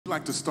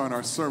like to start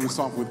our service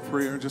off with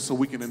prayer just so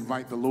we can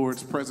invite the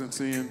Lord's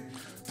presence in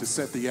to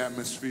set the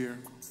atmosphere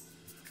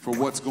for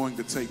what's going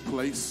to take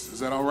place. Is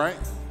that all right?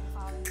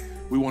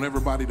 We want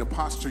everybody to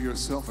posture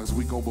yourself as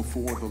we go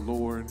before the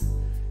Lord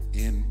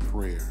in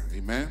prayer.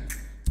 Amen.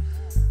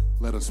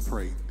 Let us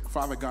pray.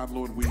 Father God,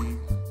 Lord, we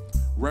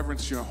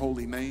reverence your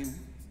holy name.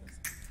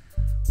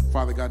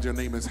 Father God, your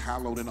name is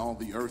hallowed in all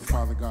the earth.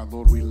 Father God,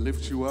 Lord, we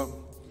lift you up.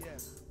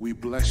 We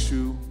bless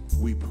you.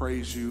 We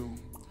praise you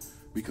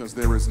because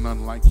there is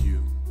none like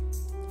you.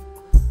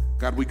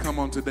 God, we come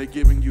on today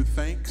giving you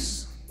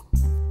thanks.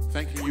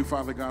 Thanking you,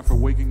 Father God, for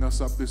waking us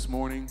up this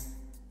morning.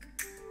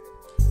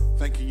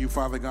 Thanking you,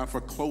 Father God, for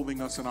clothing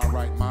us in our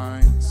right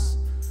minds.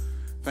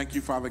 Thank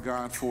you, Father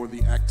God, for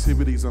the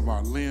activities of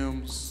our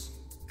limbs.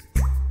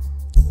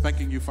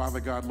 Thanking you, Father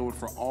God, Lord,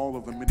 for all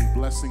of the many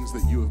blessings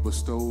that you have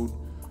bestowed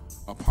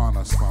upon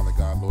us, Father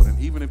God, Lord. And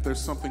even if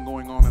there's something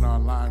going on in our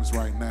lives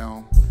right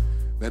now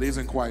that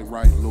isn't quite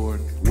right,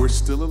 Lord, we're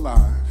still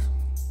alive.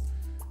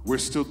 We're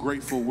still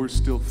grateful. We're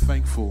still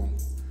thankful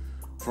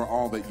for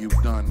all that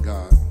you've done,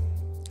 God.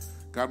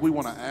 God, we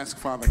want to ask,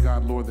 Father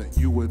God, Lord, that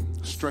you would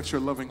stretch your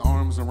loving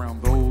arms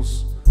around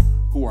those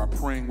who are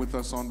praying with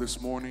us on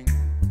this morning.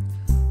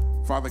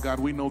 Father God,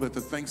 we know that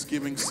the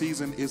Thanksgiving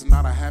season is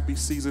not a happy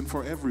season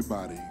for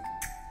everybody.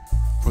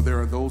 For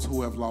there are those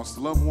who have lost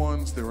loved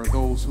ones. There are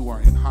those who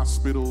are in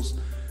hospitals.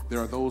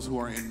 There are those who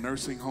are in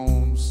nursing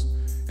homes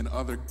and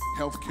other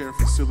healthcare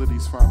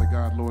facilities, Father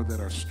God, Lord, that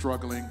are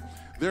struggling.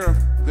 There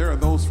are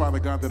those, Father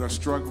God, that are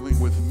struggling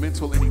with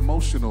mental and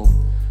emotional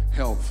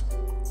health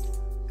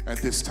at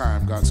this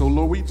time, God. So,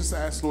 Lord, we just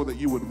ask, Lord, that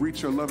you would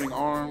reach your loving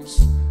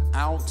arms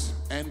out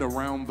and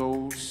around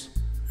those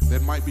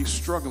that might be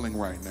struggling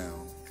right now.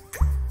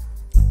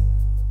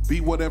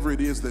 Be whatever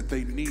it is that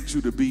they need you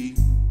to be.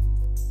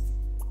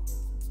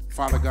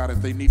 Father God,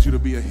 if they need you to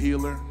be a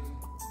healer,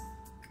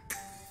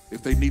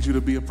 if they need you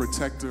to be a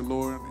protector,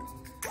 Lord.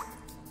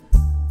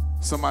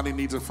 Somebody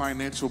needs a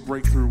financial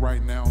breakthrough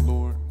right now,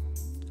 Lord.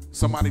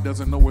 Somebody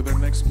doesn't know where their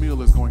next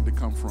meal is going to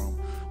come from.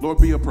 Lord,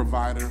 be a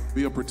provider,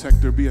 be a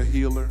protector, be a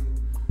healer,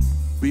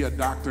 be a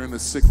doctor in the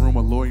sick room,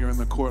 a lawyer in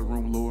the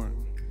courtroom, Lord.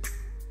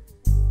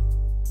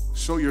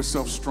 Show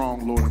yourself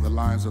strong, Lord, in the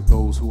lives of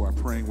those who are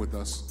praying with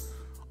us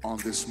on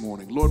this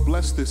morning. Lord,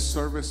 bless this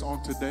service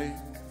on today.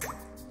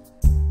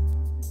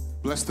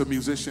 Bless the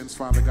musicians,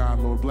 Father God,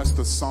 Lord. Bless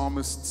the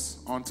psalmists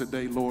on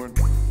today, Lord.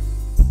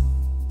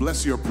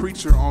 Bless your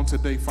preacher on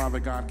today, Father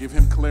God. Give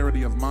him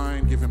clarity of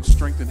mind. Give him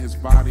strength in his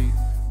body.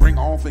 Bring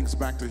all things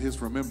back to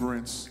his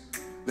remembrance,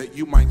 that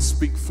you might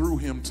speak through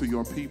him to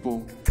your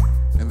people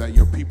and that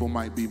your people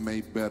might be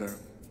made better.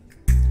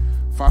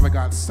 Father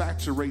God,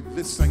 saturate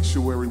this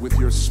sanctuary with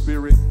your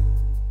spirit.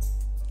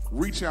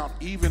 Reach out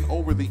even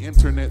over the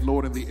internet,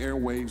 Lord, and the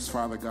airwaves,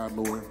 Father God,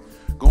 Lord.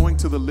 Going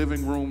to the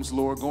living rooms,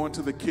 Lord. Going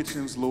to the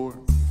kitchens, Lord.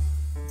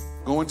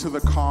 Going to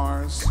the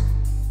cars.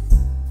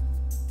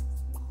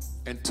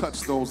 And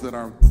touch those that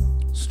are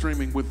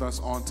streaming with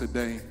us on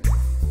today.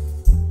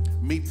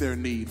 Meet their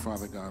need,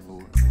 Father God,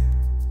 Lord.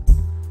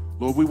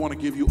 Lord, we want to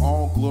give you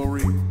all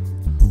glory,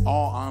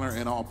 all honor,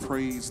 and all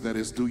praise that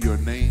is due your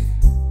name.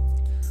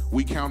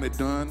 We count it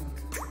done.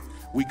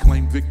 We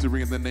claim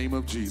victory in the name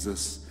of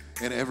Jesus.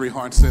 And every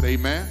heart said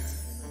amen.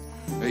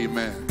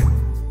 Amen.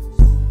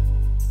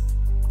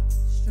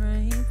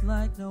 Strength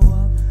like no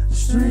other.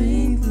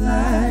 Strength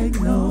like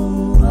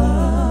no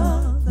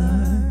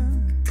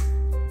other.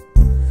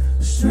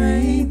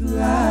 Strength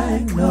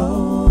like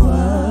no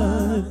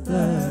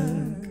other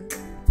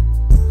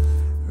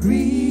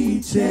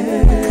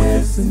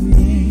reaches to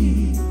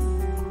me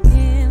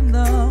in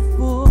the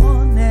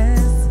fullness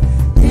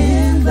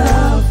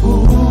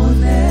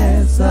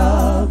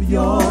of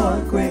your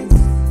grace,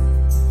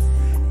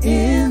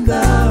 in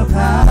the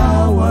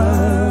power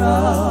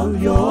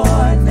of your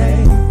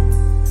name.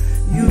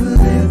 You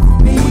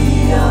lift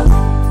me up.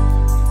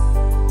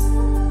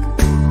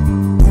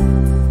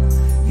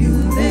 You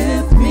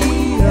lift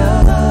me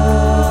up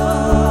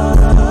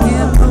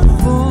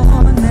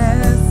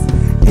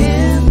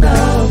in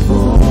the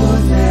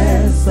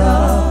fullness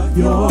of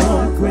your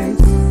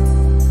grace,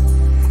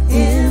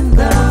 in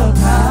the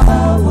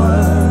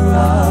power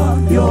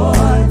of your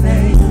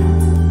name.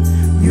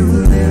 You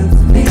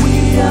lift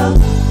me up.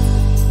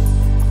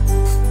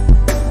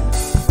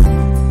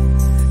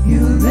 You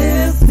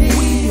lift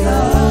me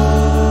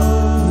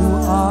up. You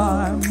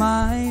are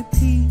my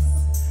peace.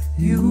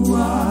 You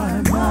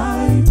are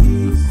my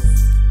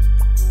peace.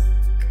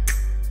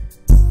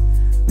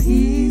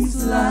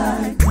 Peace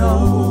like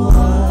no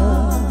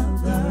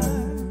other.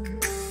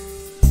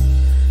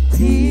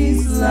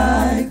 Peace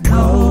like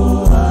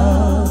no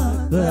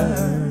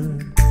other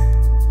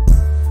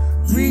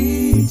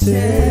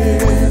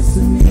reaches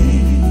to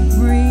me.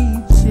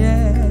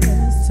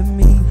 Reaches to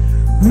me.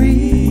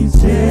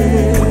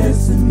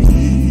 Reaches to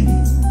me.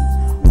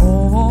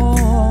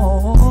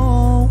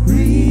 Oh,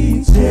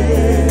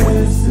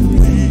 reaches to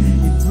me.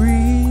 It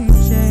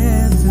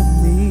reaches to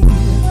me.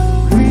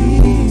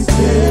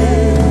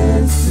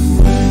 Reaches to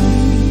me.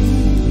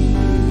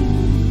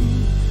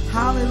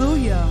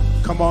 Hallelujah.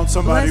 Come on. on,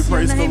 somebody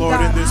praise the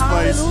Lord in this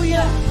place.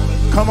 Hallelujah.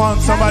 Come on,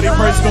 somebody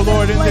praise the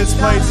Lord in this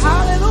place.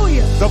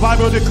 Hallelujah. The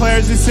Bible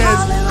declares, it says,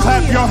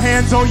 clap your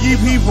hands, O ye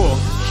people.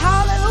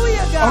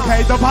 Hallelujah, God.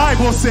 Okay, the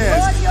Bible says,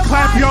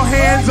 clap your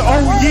hands, O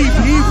ye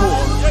people.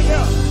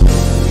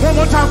 One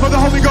more time for the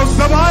Holy Ghost.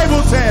 The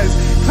Bible says,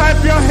 clap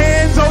your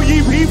hands, O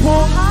ye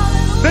people.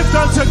 Lift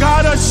unto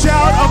God a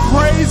shout of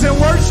praise and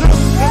worship.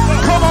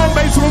 Come on,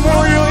 Base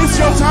Memorial, it's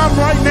your time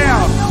right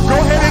now. Go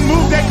ahead and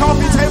move that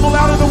coffee table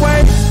out of the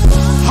way.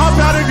 Hop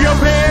out of your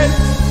bed.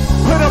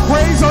 Put a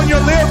praise on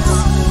your lips.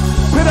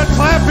 Put a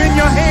clap in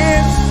your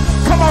hands.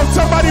 Come on,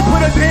 somebody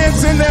put a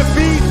dance in their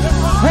feet.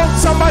 Won't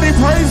somebody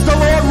praise the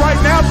Lord right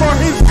now for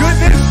his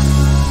goodness?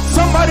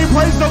 Somebody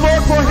praise the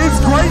Lord for his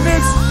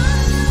greatness.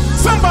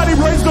 Somebody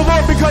praise the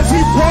Lord because he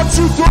brought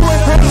you through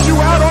and brought you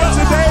out on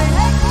today.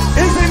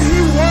 Isn't he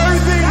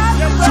worthy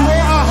to a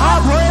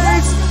high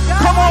praise?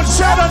 Come on,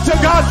 shout unto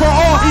God for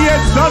all he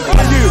has done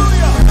for you.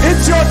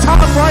 It's your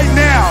time right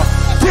now.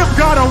 Give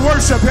God a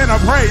worship and a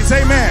praise.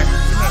 Amen.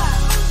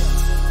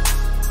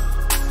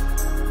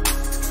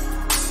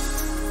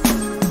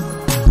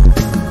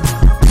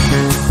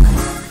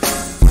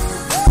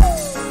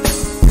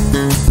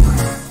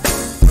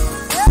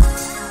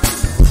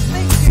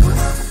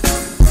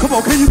 Come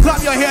on, can you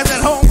clap your hands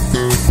at home?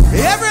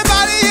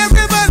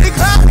 Everybody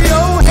clap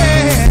your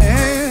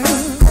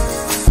hands.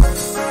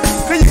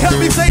 Can you help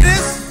me say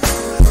this?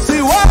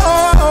 Say, whoa.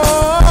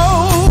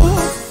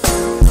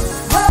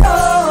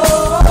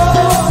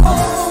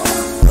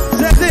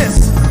 Say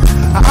this.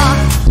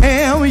 I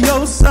am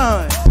your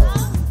son.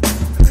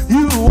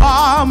 You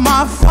are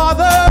my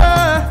father.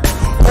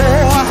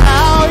 Oh,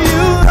 how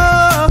you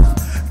love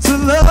to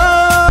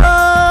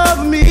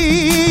love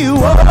me.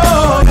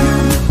 Whoa,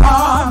 you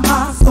are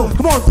my soul.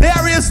 Come on,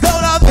 there is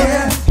none other.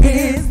 There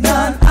is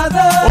none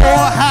other.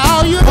 Oh,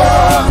 how you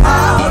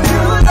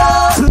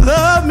love to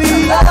love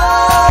me.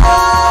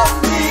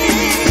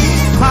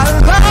 My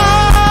life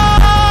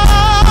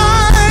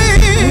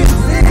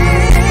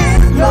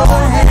In your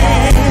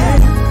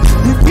hand.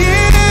 you're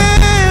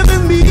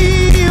giving me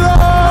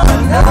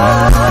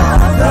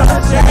Another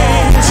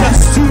chance.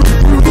 just to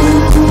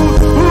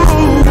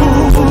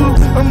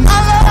my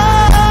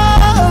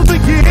love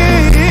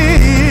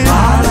again.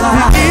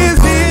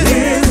 Is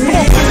it? Come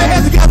on, put your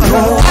hands together.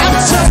 I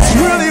just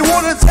really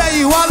want to tell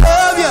you I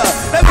love you.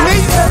 Let me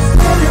hear you.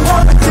 Really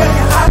want to tell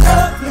you I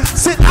love you.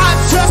 Said I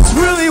just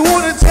really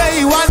want to tell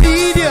you I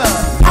need you.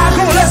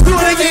 Come on, let's do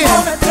it again.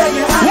 Want to tell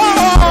you I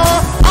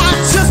Whoa, I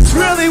just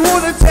really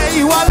want to tell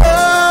you I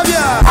love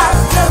you. I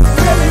just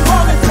really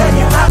want to tell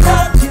you I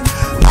love you.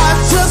 I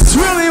just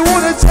really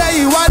want to tell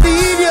you I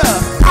need you.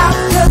 I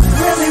just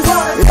really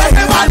want to tell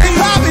you I Everybody need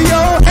clap you.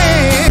 your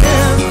hands.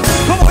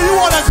 Come on, you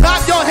want to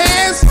clap your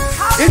hands?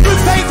 If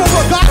you're thankful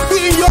for God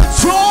being your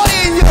joy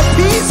and your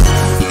peace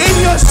and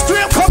your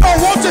strength, come on,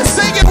 won't you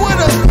sing it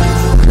with us?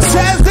 It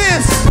says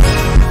this.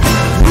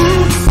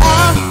 You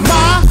are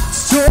my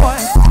joy.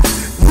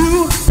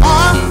 You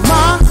are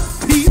my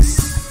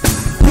peace.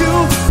 You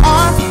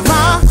are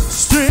my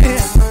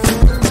strength.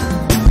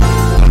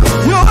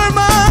 You're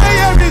my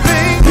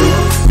everything.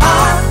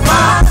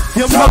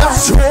 You're my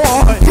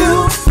joy. You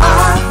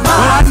are When my,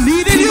 I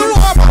needed you,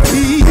 are my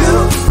peace. you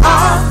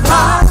are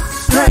my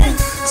strength.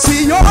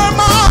 See, you're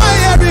my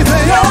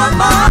everything. You're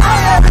my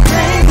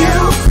everything. You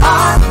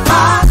are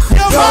my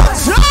You're my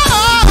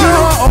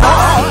joy.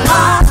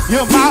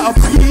 You're my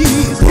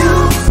peace. You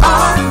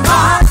are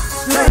my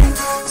strength.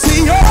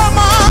 See, you're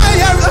my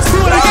everything. Let's do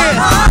it again.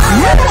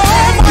 You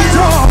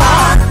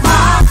are my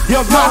joy.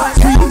 You're my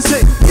peace.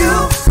 You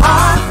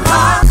are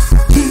my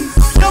peace.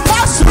 You're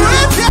my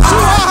strength. Yes, you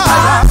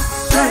are.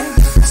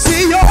 Strength.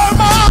 See, you're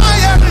my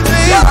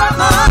everything. You're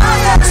my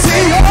See,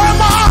 everything. you're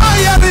my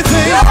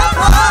everything. You're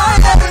my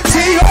everything.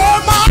 See, you're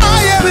my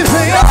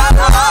everything. You're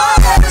my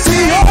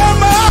See, everything. you're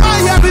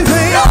my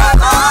everything. You're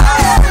my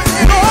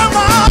everything. You're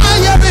my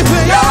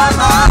everything. You're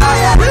my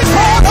We everything.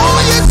 call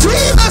on you,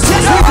 Jesus,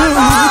 yes we do.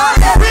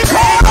 We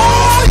call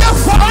on you,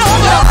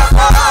 Father.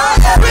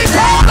 We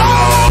call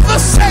on the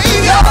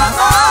Savior.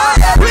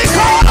 We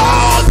call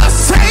on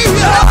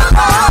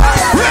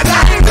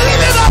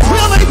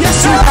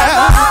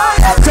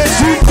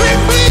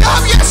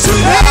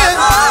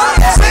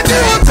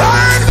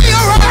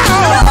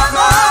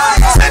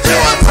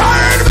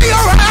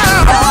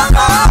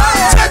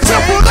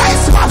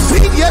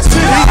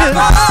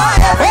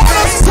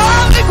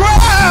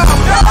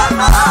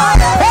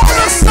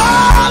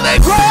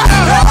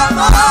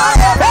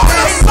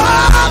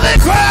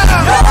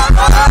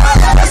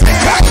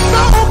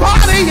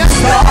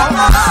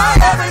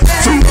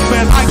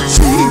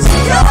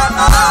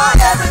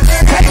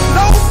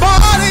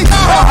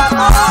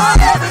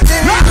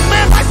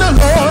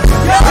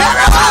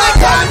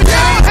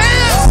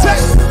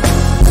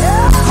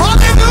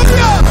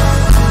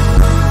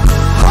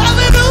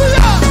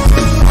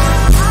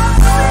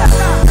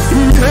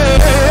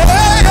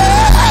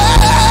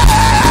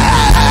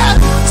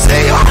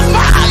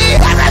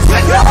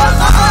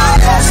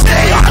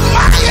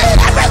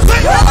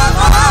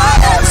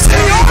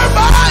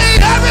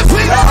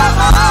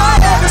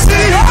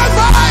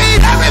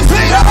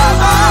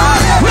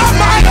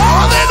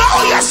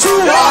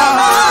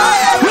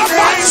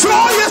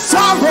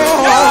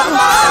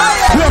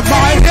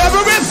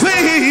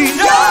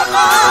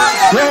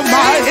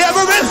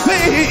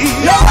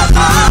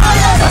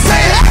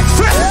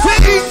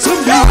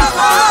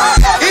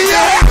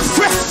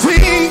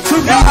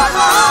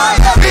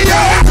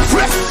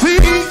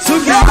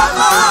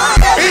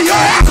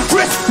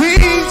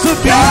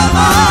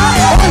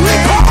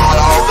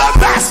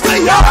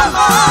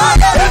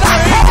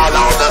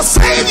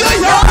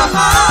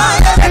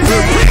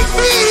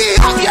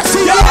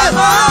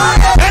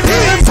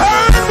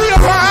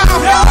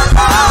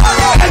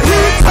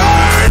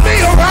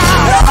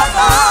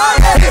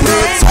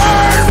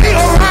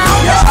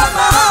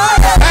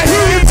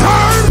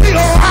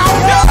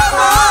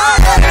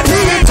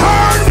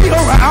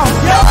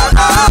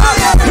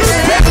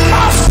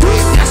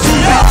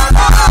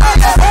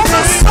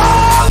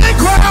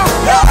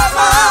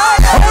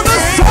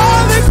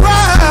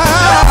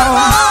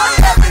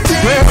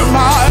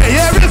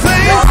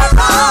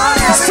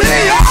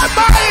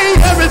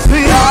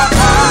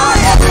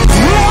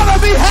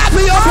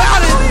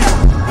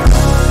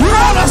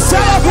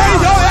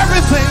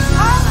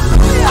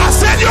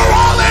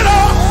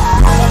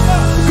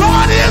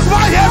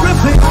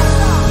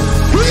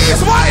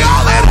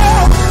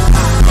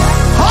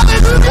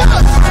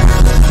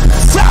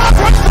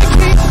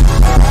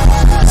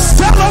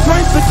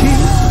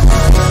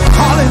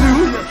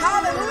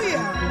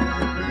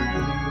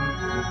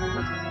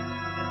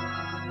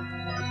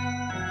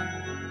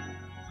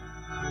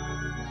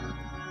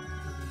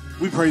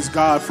We praise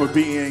God for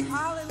being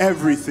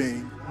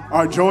everything.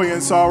 Our joy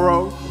and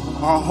sorrow,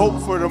 our hope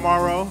for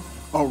tomorrow,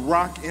 a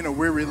rock in a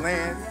weary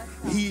land.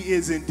 He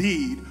is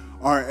indeed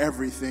our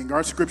everything.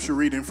 Our scripture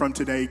reading from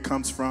today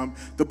comes from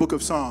the book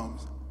of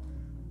Psalms,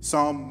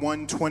 Psalm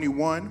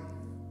 121,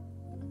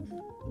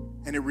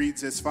 and it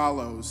reads as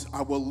follows: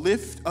 I will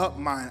lift up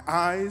my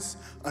eyes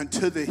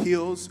unto the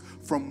hills,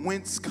 from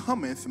whence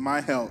cometh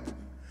my help.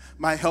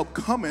 My help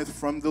cometh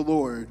from the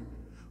Lord,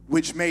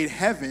 which made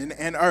heaven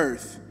and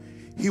earth.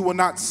 He will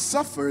not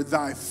suffer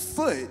thy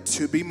foot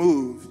to be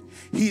moved.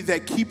 He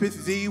that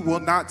keepeth thee will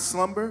not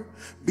slumber.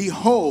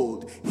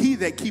 Behold, he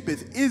that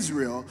keepeth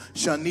Israel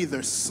shall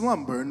neither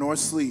slumber nor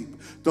sleep.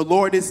 The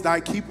Lord is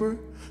thy keeper.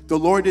 The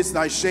Lord is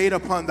thy shade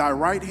upon thy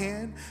right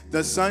hand.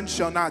 The sun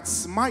shall not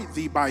smite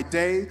thee by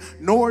day,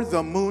 nor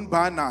the moon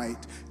by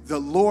night. The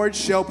Lord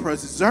shall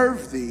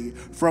preserve thee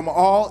from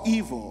all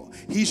evil.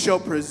 He shall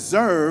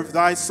preserve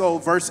thy soul.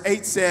 Verse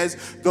 8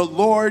 says, the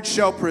Lord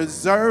shall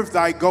preserve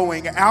thy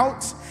going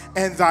out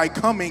and thy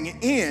coming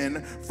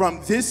in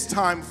from this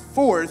time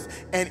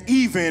forth and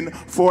even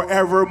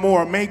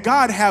forevermore. May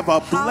God have a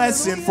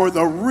blessing for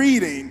the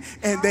reading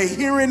and the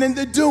hearing and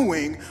the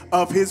doing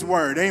of his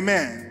word.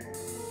 Amen.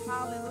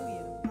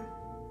 Hallelujah.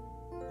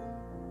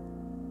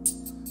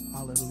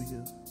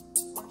 Hallelujah.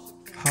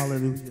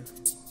 Hallelujah.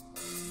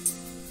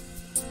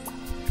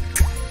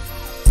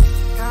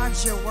 God,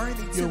 you're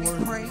worthy to be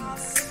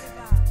praised.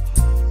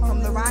 From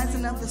the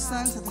rising of the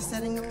sun to the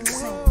setting of the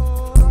sun,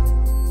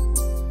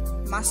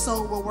 my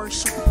soul will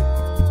worship you.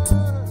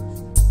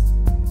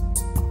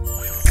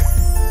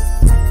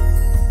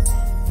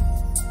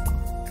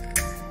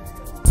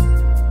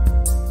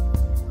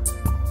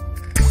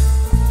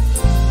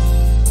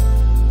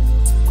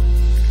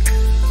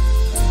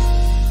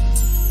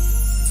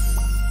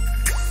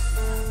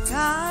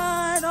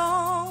 God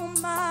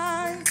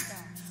Almighty,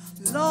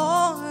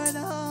 Lord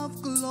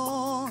of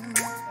glory,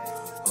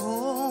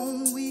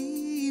 oh,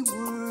 we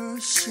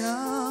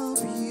worship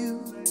you.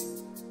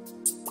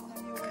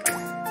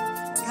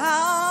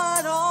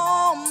 God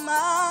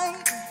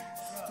Almighty,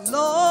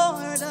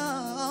 Lord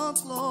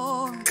of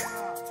glory,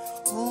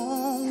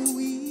 oh,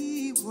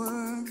 we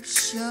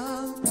worship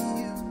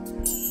you.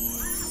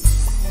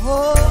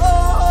 Oh,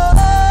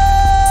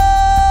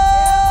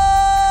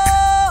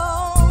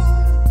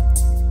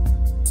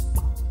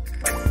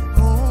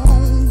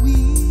 we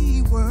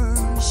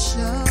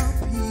worship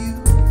you.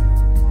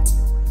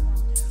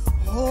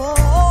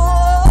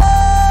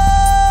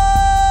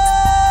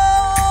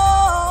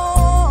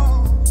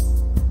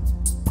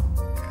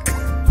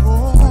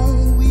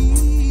 Oh,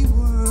 we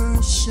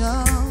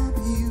worship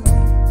you.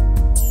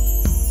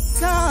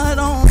 God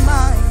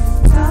Almighty,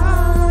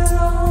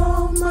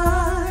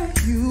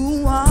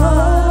 you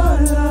are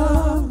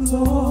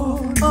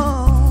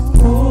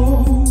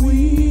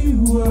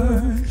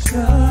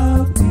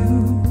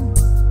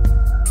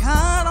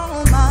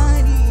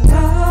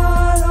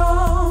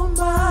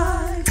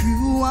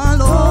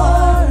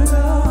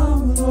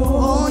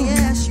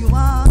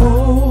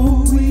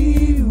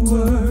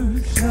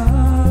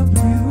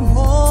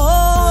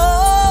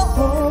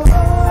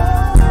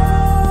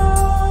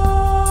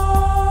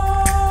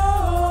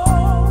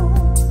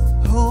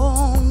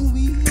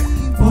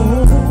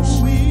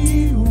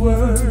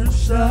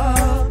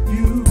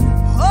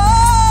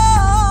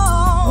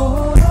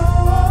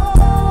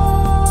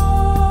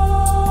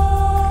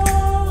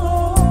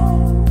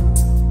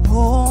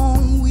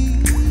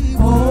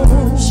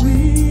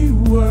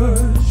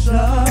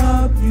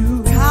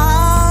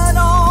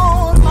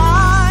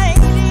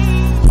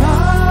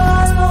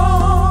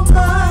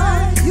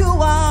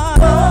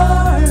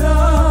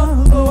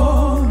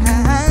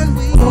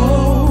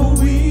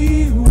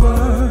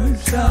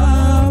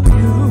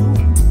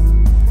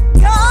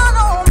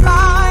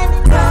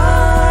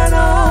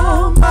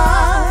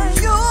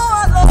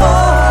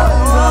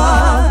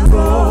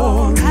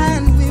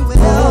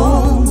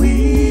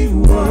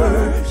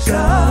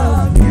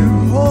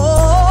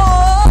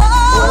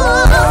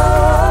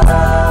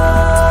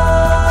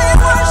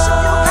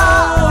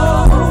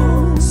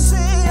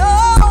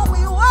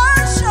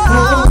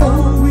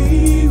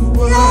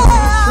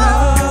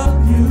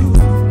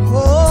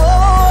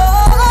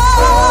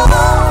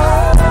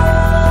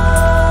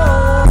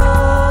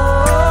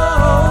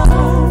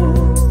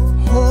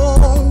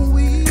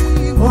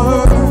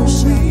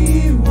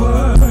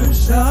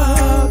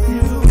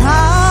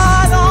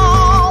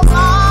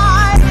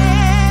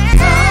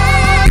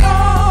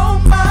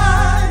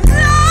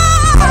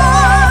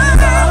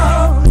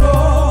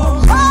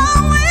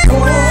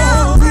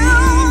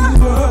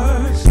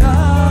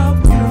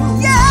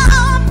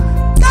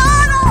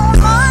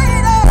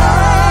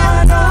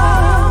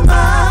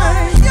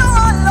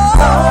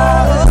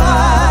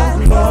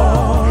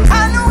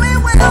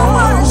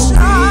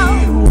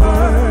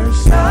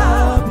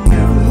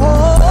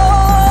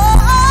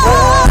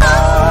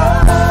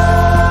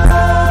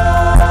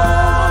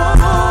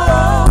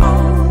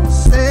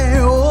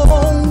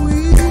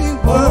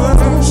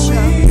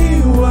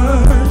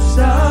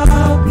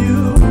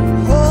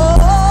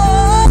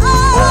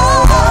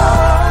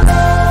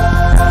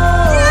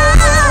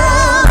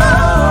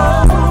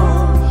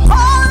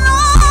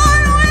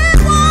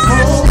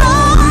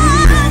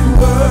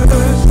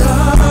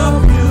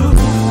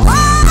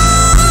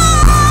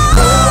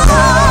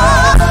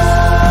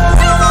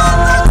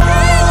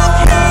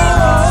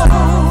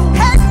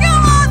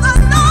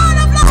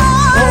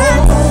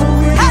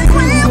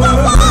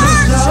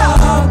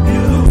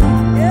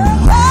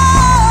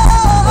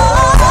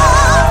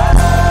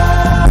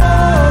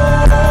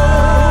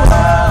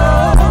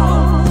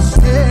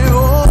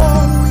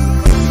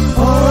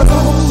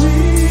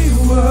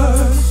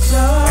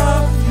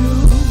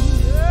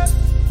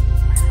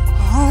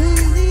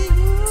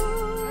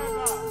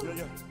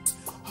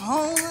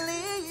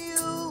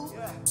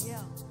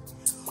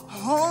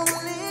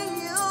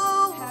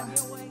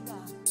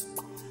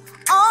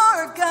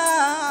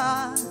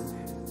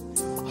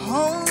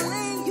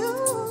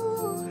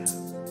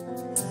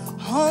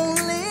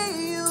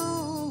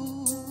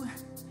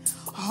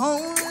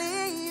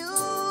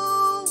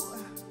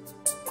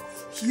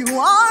You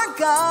are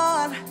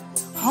God,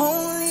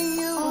 only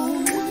you,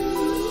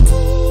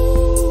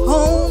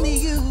 only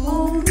you,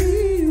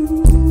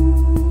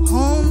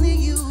 only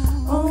you,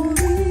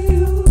 only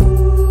you.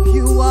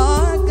 You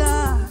are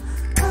God,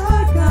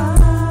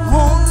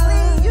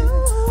 only you,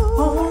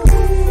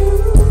 only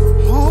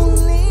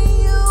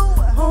you,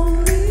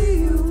 only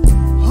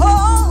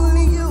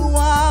you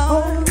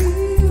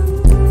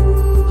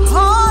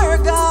are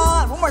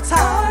God. One more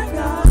time.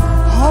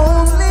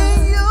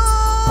 Only you.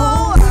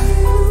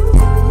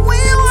 We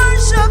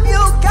worship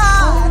you,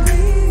 God.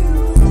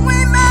 We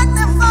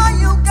magnify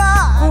you,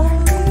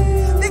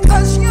 God,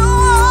 because you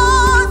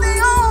are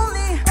the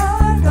only,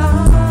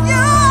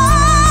 you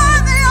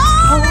are the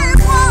only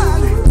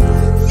one.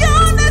 You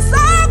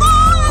deserve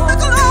all of the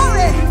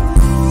glory.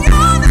 You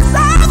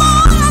deserve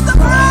all of the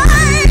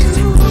praise.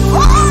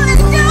 Only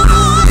you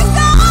are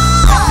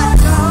God.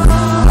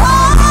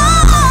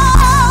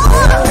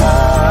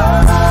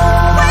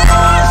 We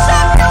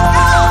worship you,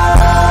 God.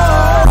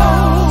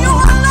 You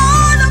are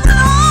Lord of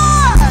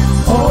Lords.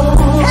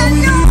 And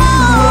you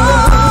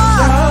are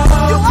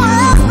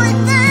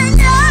everything.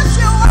 Yes,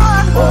 you are.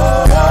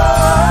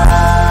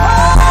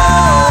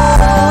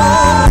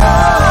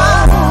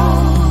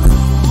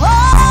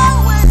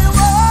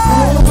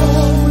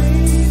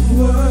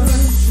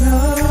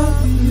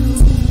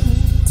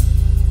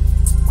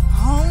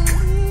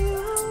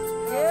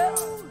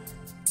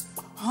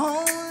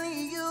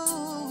 Only you.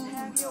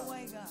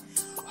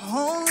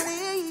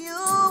 Only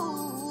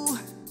you.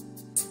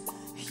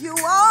 You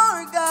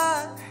are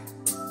God.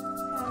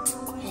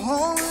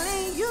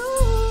 Only you.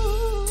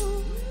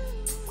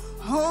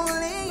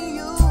 Only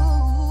you.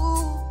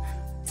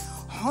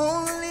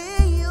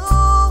 Only you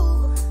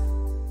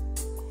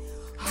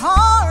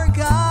are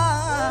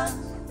God.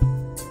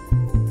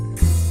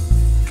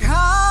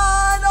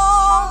 God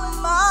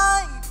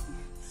Almighty,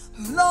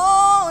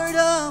 Lord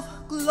of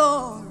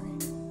glory.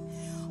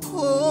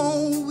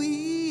 Oh,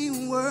 we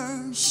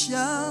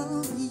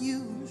worship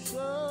you.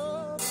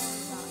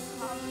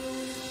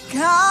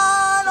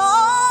 God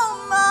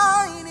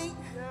Almighty,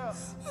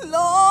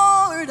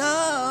 Lord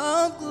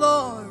of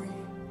glory.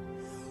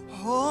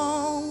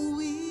 Oh,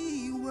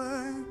 we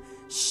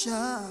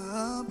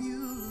worship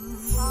you.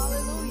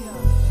 Hallelujah.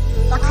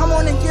 Now come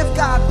on and give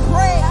God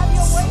praise.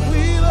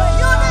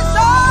 You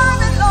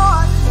deserve it,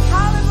 Lord.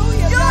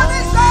 Hallelujah. You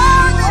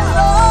deserve it,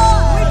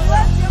 Lord.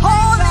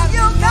 Only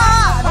you,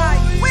 God.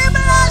 We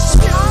bless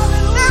you.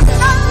 There's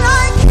none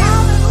like you.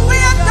 We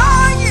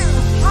adore you.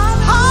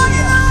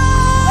 Hallelujah.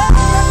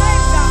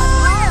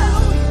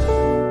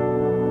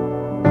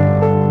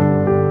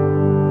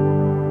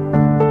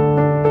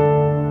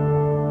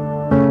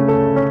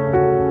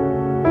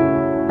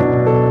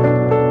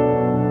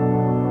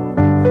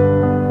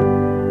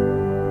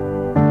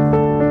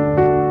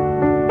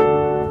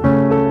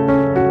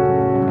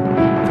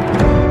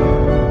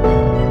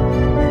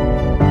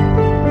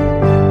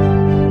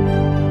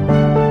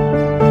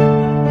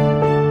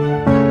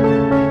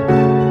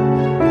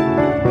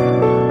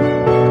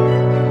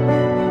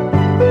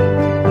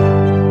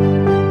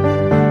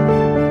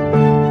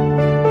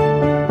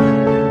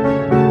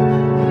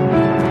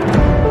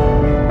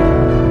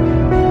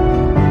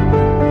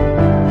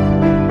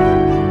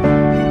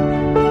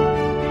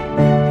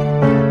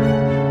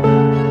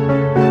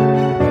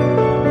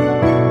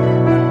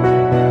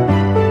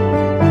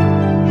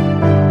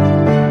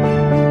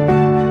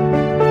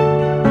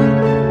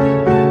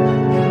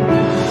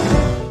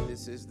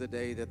 This is the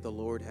day that the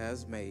Lord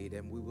has made,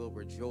 and we will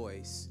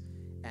rejoice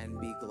and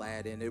be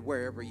glad in it.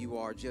 Wherever you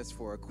are, just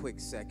for a quick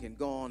second,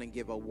 go on and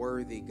give a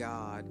worthy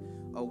God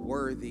a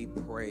worthy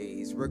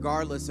praise,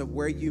 regardless of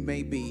where you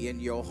may be, in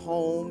your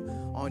home,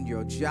 on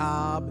your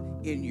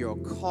job, in your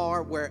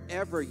car,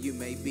 wherever you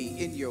may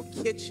be, in your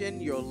kitchen,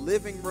 your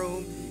living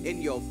room,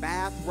 in your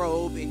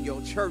bathrobe, in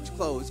your church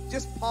clothes.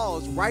 Just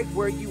pause right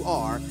where you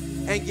are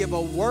and give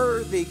a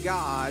worthy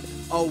God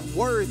a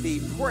worthy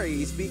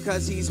praise,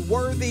 because he's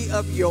worthy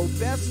of your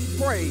best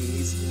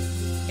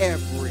praise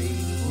every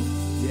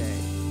day.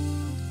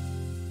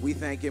 We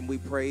thank him, we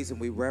praise, and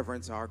we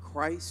reverence our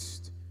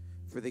Christ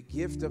for the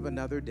gift of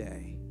another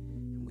day.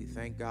 And we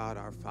thank God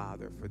our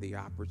Father for the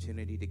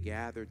opportunity to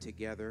gather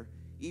together,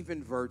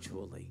 even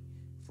virtually,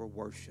 for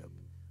worship.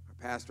 Our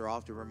pastor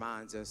often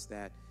reminds us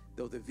that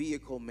though the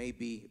vehicle may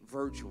be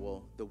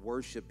virtual, the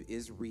worship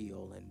is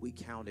real, and we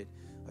count it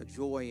a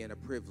joy and a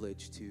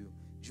privilege to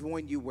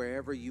join you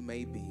wherever you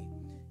may be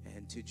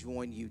and to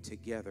join you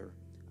together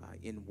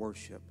in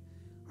worship.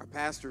 Our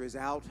pastor is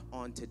out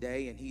on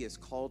today, and he has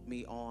called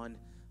me on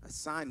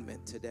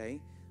assignment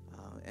today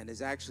and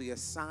has actually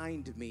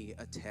assigned me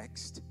a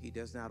text. He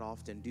does not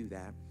often do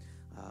that,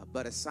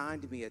 but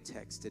assigned me a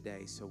text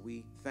today. So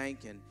we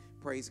thank and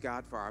praise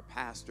God for our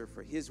pastor,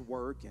 for his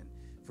work and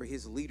for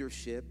his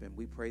leadership, and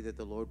we pray that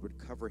the Lord would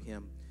cover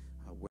him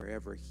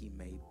wherever he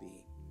may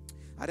be.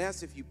 I'd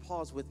ask if you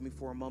pause with me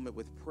for a moment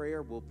with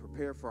prayer. We'll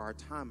prepare for our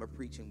time of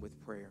preaching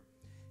with prayer.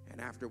 And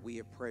after we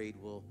have prayed,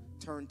 we'll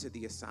turn to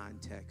the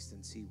assigned text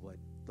and see what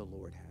the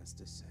Lord has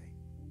to say.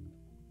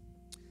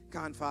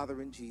 Kind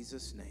Father, in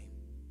Jesus' name,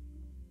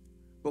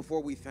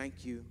 before we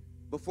thank you,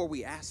 before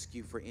we ask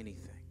you for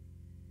anything,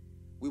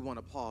 we want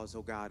to pause,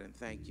 oh God, and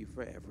thank you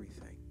for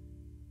everything.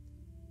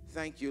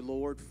 Thank you,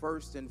 Lord,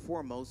 first and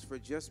foremost for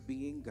just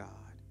being God.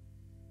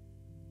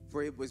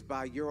 For it was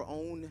by your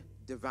own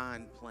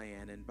divine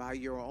plan and by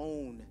your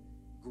own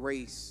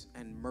grace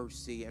and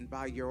mercy and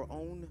by your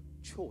own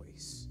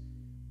choice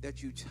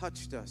that you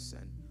touched us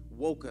and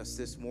woke us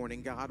this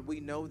morning, God. We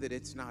know that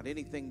it's not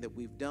anything that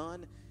we've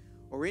done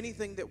or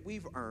anything that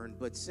we've earned,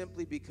 but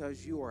simply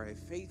because you are a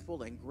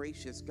faithful and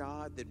gracious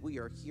God that we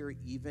are here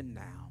even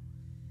now.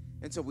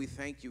 And so we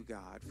thank you,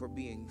 God, for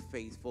being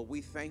faithful.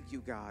 We thank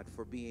you, God,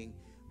 for being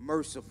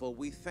merciful.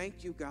 We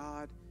thank you,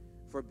 God,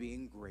 for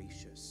being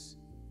gracious.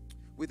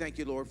 We thank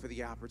you, Lord, for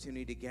the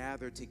opportunity to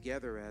gather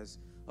together as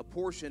a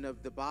portion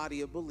of the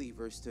body of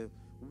believers to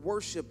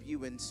worship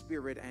you in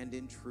spirit and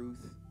in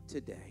truth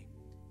today.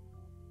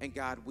 And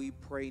God, we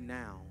pray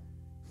now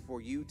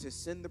for you to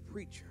send the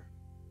preacher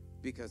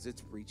because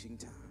it's preaching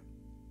time.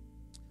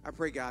 I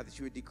pray, God, that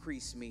you would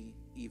decrease me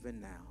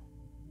even now.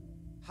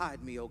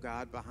 Hide me, oh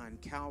God,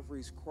 behind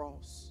Calvary's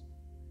cross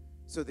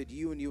so that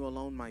you and you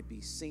alone might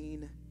be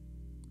seen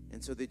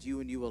and so that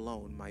you and you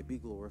alone might be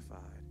glorified.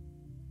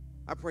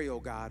 I pray, oh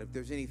God, if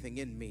there's anything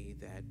in me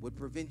that would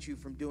prevent you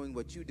from doing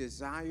what you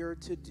desire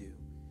to do,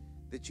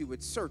 that you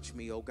would search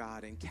me, oh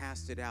God, and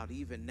cast it out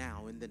even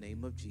now in the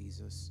name of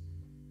Jesus.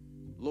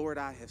 Lord,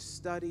 I have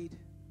studied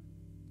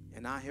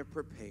and I have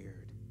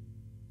prepared,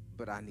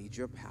 but I need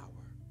your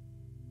power.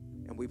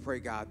 And we pray,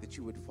 God, that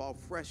you would fall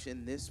fresh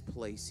in this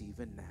place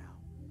even now.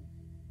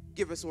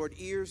 Give us, Lord,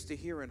 ears to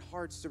hear and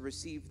hearts to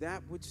receive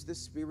that which the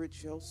Spirit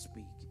shall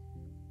speak.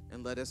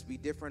 And let us be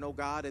different, oh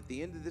God, at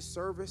the end of this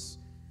service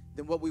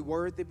than what we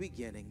were at the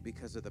beginning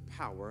because of the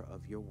power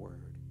of your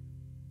word.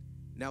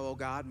 Now, oh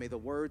God, may the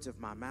words of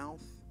my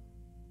mouth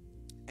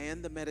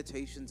and the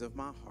meditations of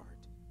my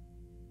heart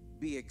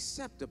be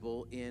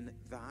acceptable in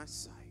thy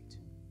sight.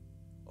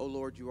 Oh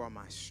Lord, you are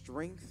my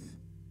strength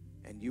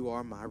and you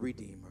are my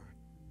redeemer.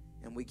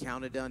 And we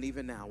count it done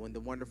even now in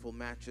the wonderful,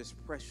 matchless,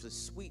 precious,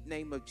 sweet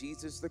name of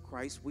Jesus the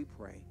Christ we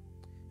pray.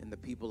 And the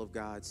people of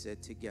God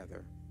said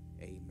together,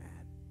 amen.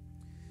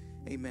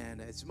 Amen.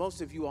 As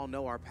most of you all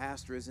know, our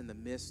pastor is in the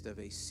midst of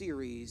a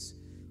series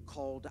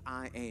called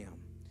I Am.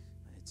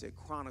 It's a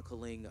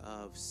chronicling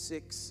of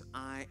 6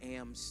 I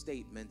Am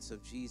statements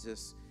of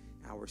Jesus,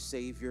 our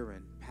Savior,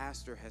 and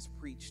pastor has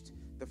preached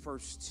the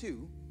first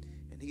 2,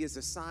 and he has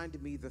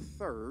assigned me the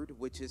third,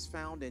 which is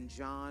found in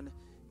John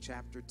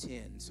chapter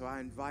 10. So I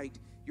invite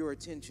your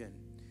attention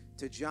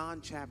to John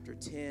chapter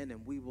 10,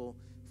 and we will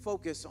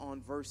focus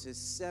on verses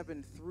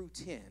 7 through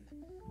 10.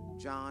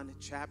 John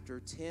chapter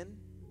 10,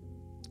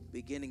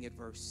 beginning at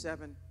verse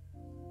 7,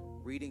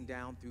 reading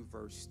down through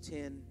verse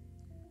 10.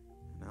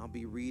 And I'll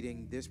be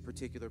reading this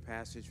particular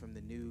passage from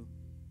the New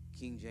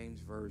King James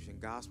Version.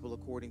 Gospel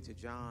according to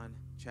John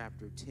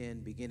chapter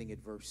 10, beginning at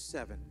verse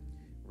 7,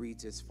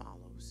 reads as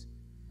follows.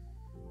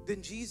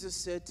 Then Jesus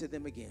said to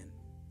them again,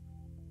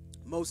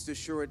 most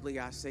assuredly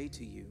I say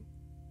to you,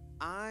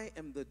 I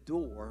am the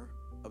door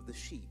of the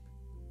sheep.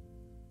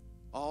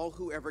 All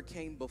who ever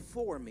came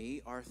before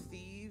me are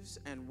thieves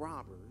and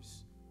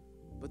robbers,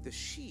 but the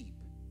sheep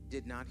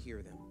did not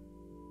hear them.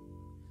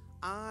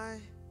 I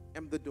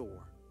am the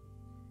door.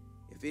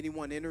 If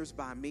anyone enters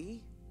by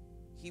me,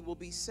 he will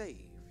be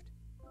saved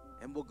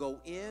and will go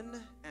in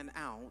and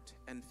out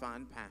and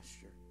find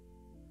pasture.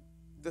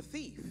 The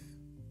thief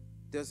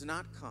does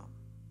not come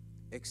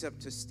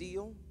except to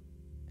steal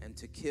and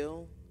to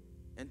kill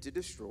and to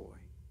destroy.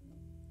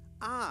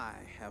 I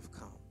have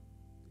come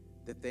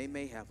that they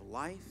may have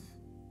life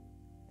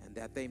and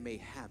that they may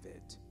have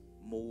it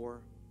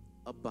more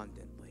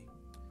abundantly.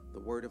 The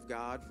word of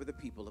God for the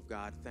people of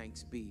God.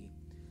 Thanks be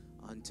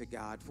unto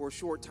God. For a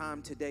short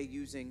time today,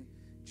 using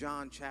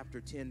John chapter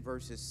 10,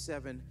 verses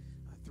 7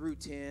 through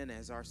 10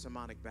 as our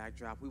sermonic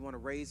backdrop, we want to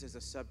raise as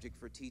a subject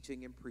for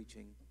teaching and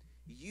preaching,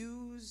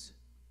 use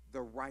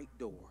the right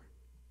door.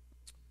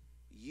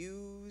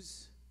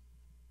 Use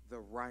the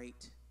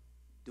right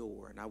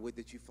door. And I would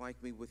that you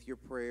flank me with your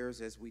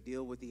prayers as we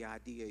deal with the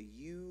idea,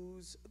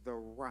 use the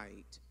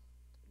right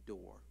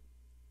door.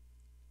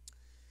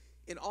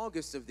 In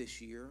August of this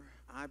year,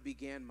 I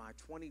began my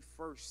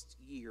 21st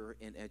year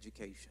in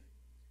education.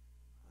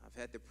 I've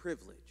had the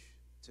privilege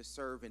to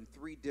serve in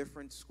 3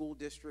 different school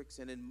districts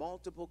and in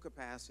multiple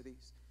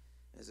capacities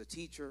as a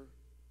teacher,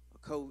 a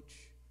coach,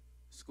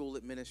 school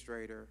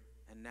administrator,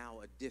 and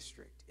now a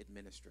district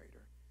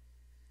administrator.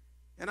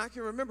 And I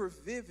can remember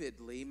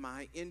vividly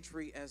my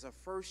entry as a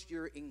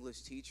first-year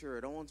English teacher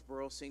at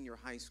Owensboro Senior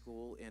High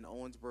School in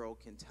Owensboro,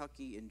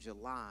 Kentucky in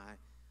July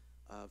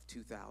of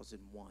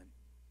 2001.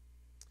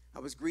 I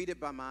was greeted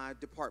by my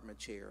department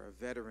chair, a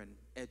veteran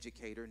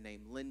educator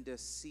named Linda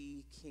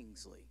C.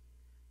 Kingsley.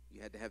 You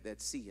had to have that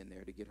C in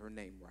there to get her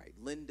name right.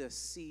 Linda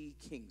C.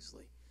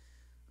 Kingsley.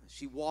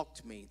 She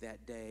walked me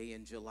that day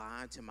in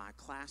July to my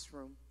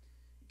classroom,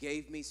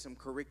 gave me some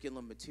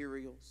curriculum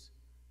materials,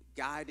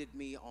 guided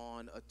me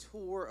on a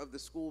tour of the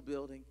school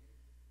building,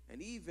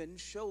 and even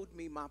showed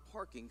me my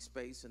parking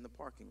space in the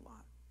parking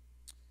lot.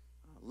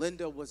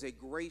 Linda was a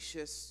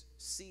gracious,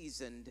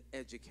 seasoned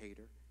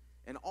educator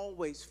and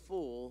always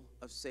full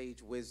of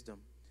sage wisdom.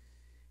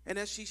 And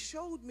as she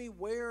showed me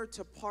where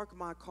to park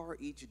my car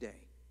each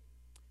day,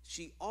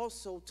 she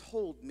also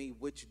told me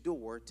which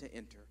door to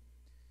enter.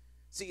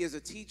 See, as a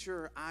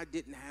teacher, I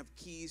didn't have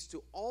keys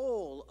to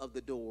all of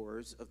the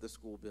doors of the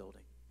school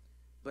building,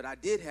 but I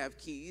did have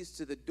keys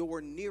to the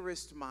door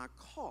nearest my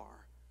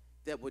car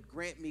that would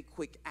grant me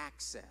quick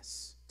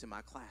access to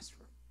my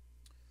classroom.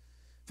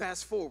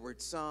 Fast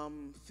forward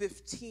some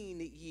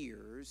 15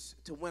 years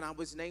to when I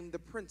was named the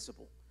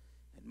principal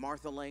at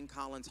Martha Lane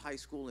Collins High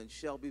School in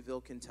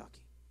Shelbyville,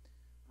 Kentucky.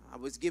 I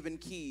was given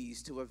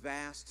keys to a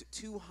vast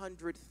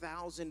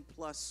 200,000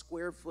 plus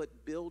square foot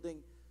building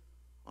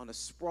on a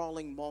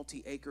sprawling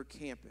multi-acre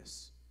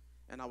campus,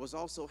 and I was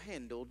also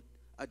handed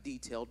a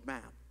detailed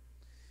map.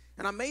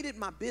 And I made it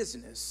my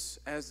business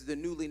as the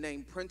newly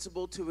named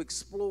principal to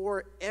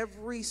explore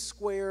every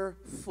square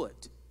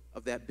foot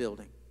of that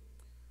building.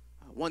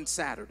 One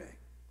Saturday,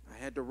 I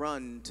had to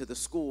run to the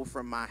school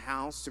from my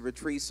house to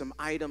retrieve some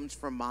items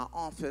from my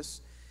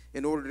office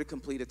in order to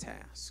complete a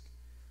task.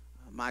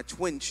 My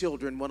twin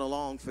children went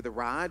along for the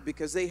ride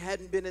because they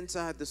hadn't been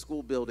inside the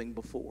school building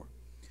before.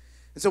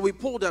 And so we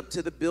pulled up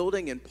to the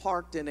building and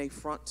parked in a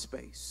front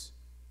space.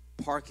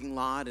 Parking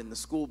lot and the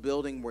school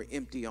building were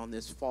empty on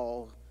this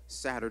fall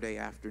Saturday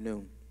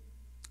afternoon.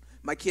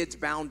 My kids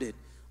bounded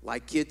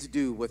like kids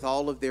do with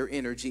all of their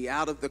energy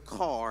out of the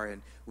car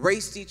and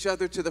raced each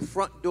other to the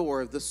front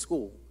door of the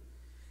school.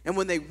 And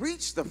when they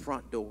reached the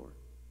front door,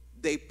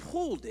 they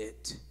pulled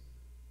it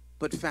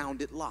but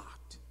found it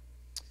locked.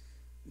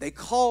 They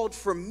called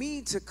for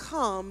me to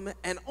come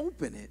and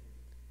open it,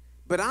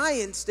 but I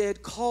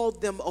instead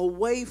called them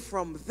away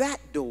from that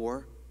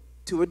door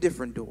to a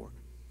different door.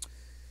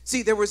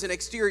 See, there was an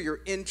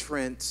exterior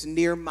entrance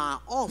near my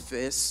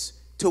office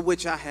to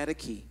which I had a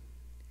key.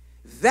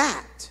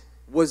 That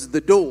was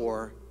the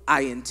door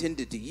I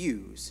intended to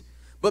use,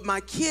 but my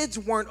kids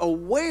weren't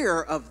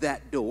aware of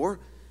that door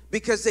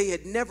because they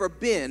had never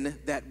been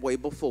that way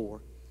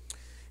before.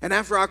 And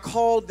after I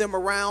called them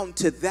around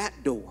to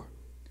that door,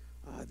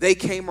 they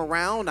came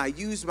around. I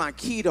used my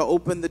key to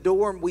open the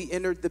door, and we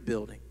entered the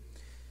building.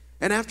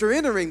 And after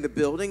entering the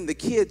building, the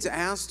kids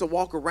asked to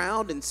walk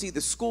around and see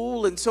the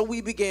school, and so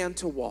we began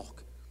to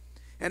walk.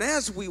 And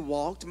as we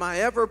walked, my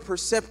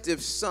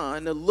ever-perceptive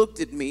son looked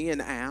at me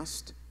and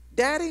asked,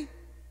 "Daddy,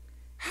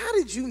 how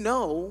did you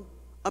know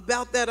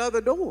about that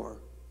other door?"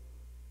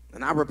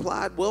 And I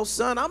replied, "Well,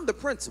 son, I'm the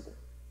principal,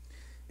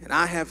 and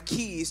I have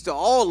keys to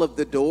all of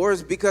the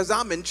doors because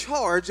I'm in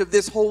charge of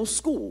this whole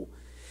school.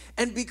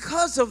 And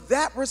because of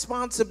that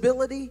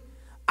responsibility,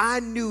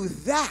 I knew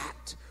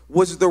that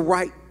was the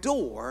right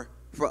door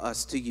for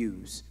us to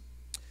use."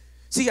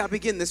 See, I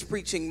begin this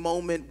preaching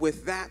moment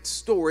with that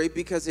story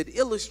because it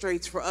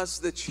illustrates for us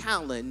the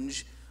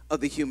challenge of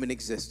the human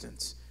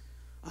existence.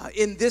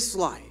 In this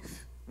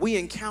life, we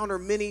encounter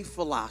many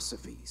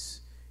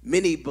philosophies,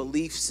 many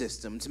belief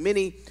systems,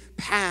 many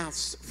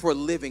paths for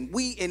living.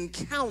 We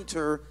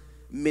encounter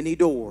many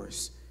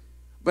doors.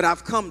 But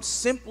I've come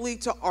simply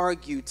to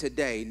argue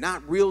today,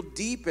 not real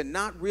deep and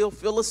not real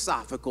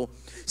philosophical,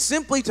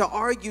 simply to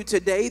argue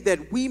today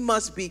that we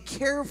must be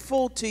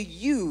careful to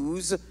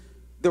use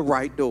the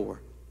right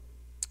door.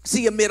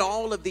 See, amid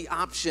all of the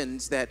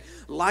options that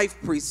life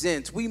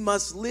presents, we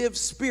must live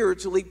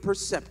spiritually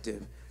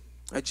perceptive.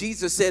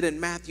 Jesus said in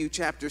Matthew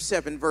chapter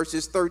 7,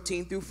 verses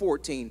 13 through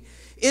 14,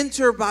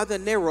 "Enter by the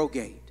narrow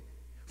gate,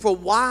 for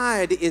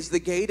wide is the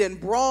gate and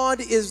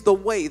broad is the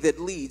way that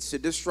leads to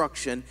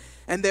destruction,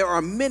 and there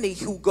are many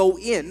who go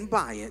in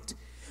by it.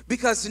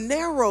 Because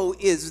narrow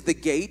is the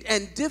gate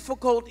and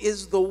difficult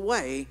is the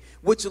way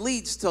which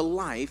leads to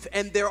life,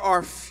 and there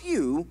are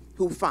few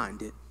who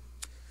find it."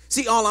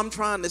 See, all I'm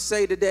trying to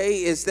say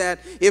today is that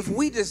if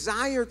we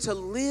desire to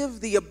live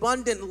the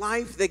abundant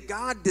life that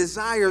God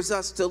desires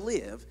us to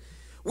live,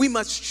 we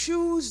must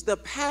choose the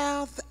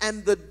path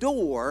and the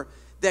door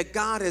that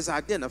God has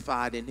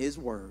identified in His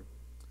Word.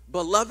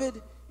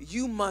 Beloved,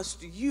 you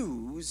must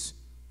use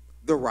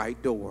the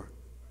right door.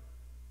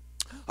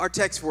 Our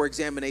text for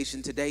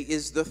examination today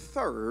is the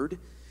third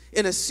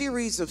in a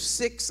series of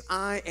 6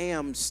 I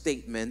am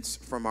statements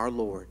from our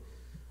Lord.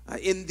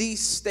 In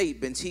these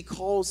statements, He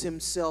calls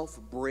Himself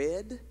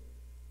bread,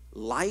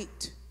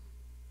 light,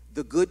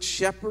 the good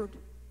shepherd,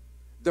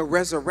 the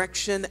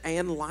resurrection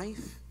and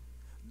life,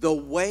 the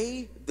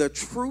way, the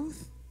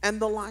truth, and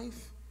the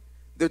life,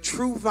 the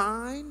true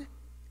vine.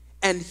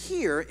 And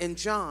here in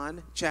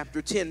John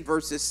chapter 10,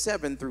 verses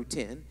 7 through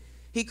 10,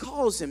 He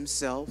calls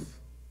Himself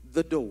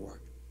the door.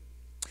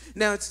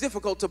 Now, it's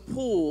difficult to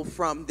pull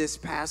from this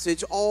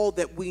passage all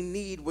that we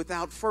need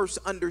without first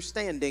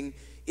understanding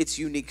its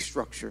unique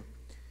structure.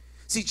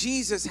 See,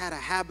 Jesus had a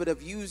habit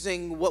of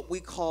using what we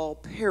call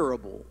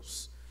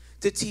parables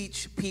to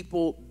teach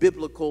people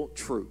biblical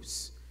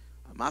truths.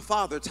 My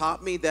father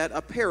taught me that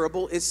a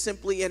parable is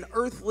simply an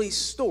earthly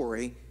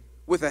story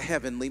with a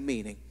heavenly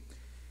meaning.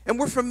 And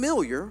we're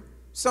familiar,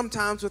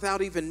 sometimes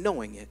without even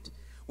knowing it,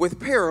 with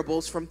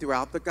parables from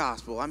throughout the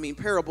gospel. I mean,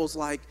 parables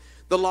like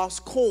the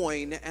lost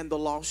coin and the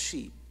lost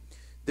sheep,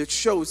 that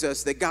shows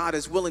us that God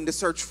is willing to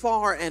search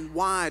far and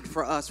wide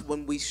for us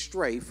when we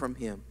stray from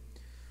him.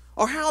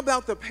 Or how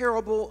about the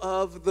parable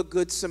of the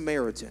Good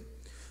Samaritan?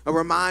 A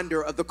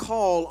reminder of the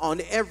call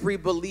on every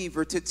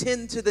believer to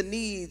tend to the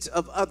needs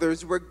of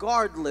others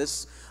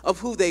regardless of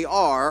who they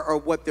are or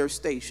what their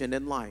station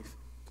in life.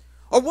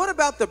 Or what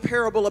about the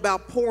parable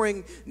about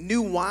pouring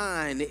new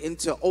wine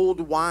into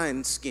old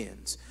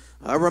wineskins?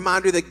 A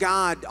reminder that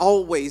God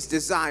always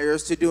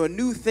desires to do a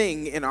new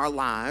thing in our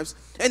lives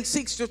and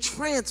seeks to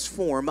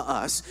transform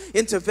us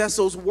into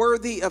vessels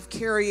worthy of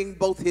carrying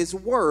both his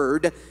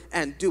word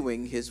and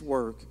doing his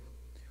work.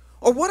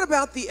 Or what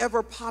about the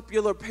ever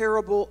popular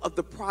parable of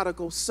the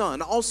prodigal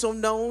son, also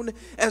known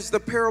as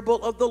the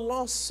parable of the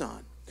lost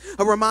son?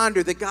 A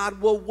reminder that God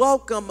will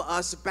welcome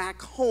us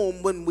back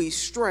home when we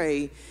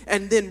stray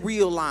and then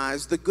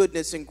realize the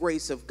goodness and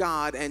grace of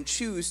God and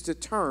choose to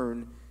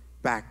turn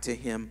back to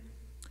him.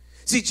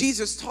 See,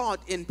 Jesus taught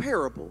in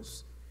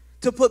parables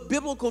to put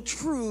biblical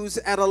truths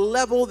at a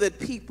level that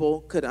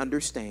people could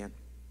understand.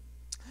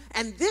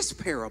 And this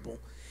parable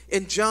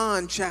in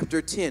John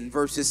chapter 10,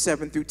 verses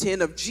 7 through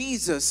 10 of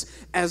Jesus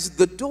as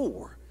the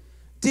door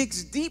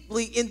digs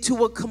deeply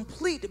into a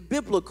complete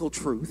biblical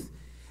truth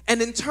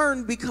and in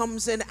turn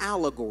becomes an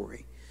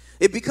allegory.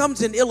 It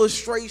becomes an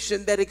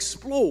illustration that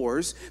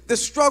explores the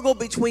struggle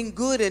between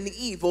good and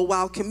evil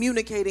while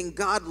communicating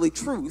godly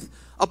truth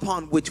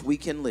upon which we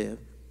can live.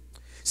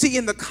 See,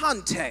 in the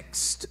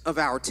context of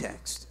our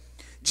text,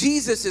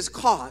 Jesus is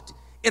caught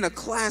in a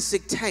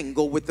classic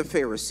tangle with the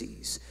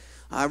Pharisees.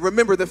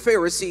 Remember, the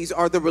Pharisees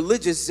are the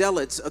religious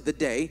zealots of the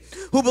day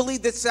who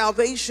believed that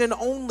salvation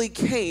only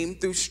came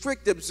through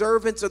strict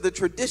observance of the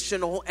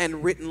traditional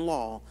and written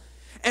law.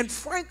 And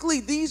frankly,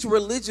 these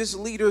religious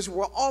leaders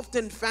were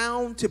often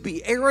found to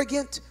be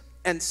arrogant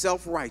and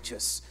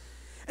self-righteous.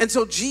 And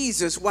so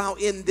Jesus, while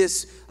in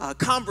this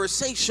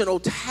conversational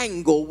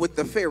tangle with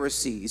the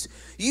Pharisees,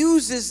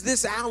 uses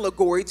this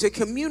allegory to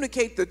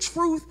communicate the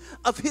truth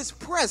of his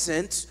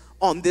presence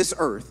on this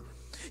earth.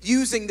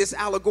 Using this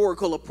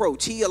allegorical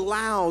approach, he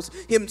allows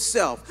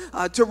himself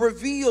to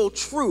reveal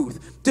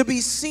truth, to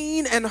be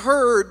seen and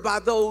heard by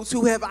those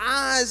who have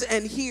eyes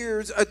and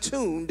ears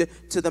attuned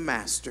to the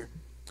master.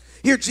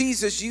 Here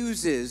Jesus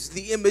uses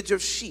the image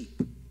of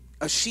sheep,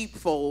 a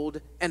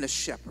sheepfold, and a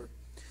shepherd.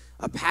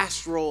 A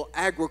pastoral,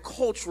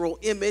 agricultural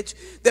image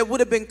that would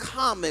have been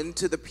common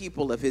to the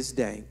people of his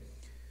day.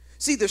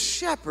 See, the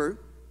shepherd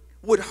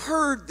would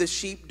herd the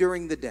sheep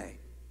during the day.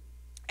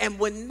 And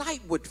when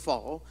night would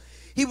fall,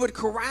 he would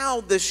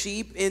corral the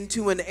sheep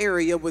into an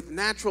area with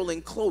natural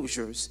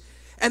enclosures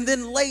and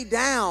then lay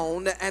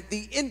down at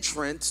the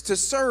entrance to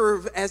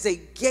serve as a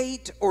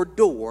gate or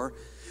door,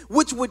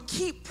 which would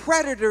keep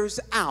predators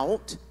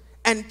out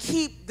and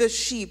keep the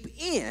sheep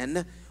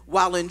in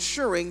while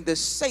ensuring the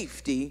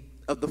safety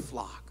of the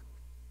flock.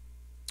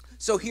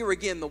 So here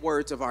again the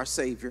words of our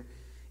Savior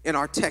in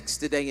our text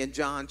today in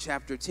John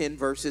chapter 10,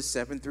 verses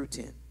 7 through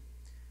 10.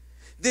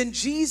 Then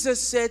Jesus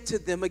said to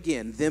them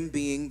again, them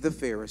being the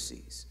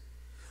Pharisees,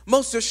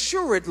 most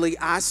assuredly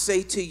I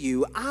say to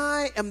you,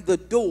 I am the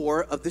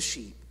door of the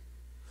sheep.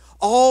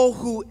 All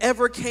who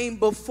ever came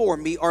before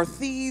me are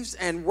thieves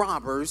and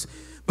robbers,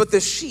 but the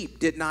sheep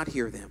did not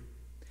hear them.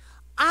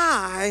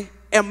 I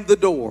am the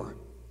door.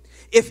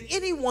 If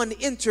anyone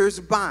enters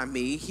by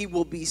me, he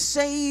will be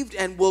saved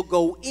and will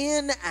go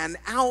in and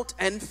out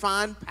and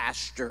find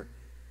pasture.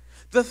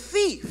 The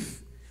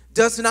thief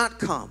does not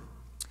come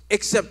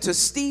except to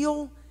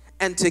steal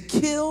and to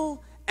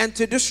kill and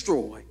to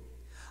destroy.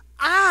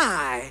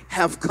 I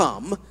have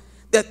come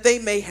that they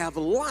may have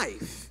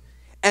life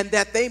and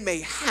that they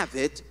may have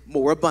it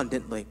more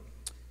abundantly.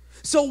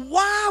 So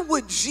why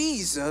would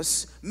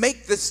Jesus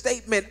make the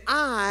statement,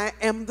 I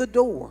am the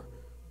door?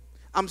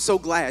 I'm so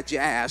glad you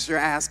asked. You're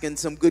asking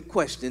some good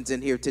questions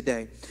in here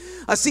today.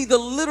 See, the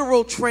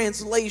literal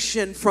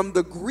translation from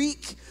the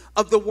Greek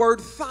of the word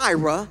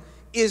thyra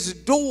is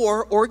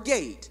door or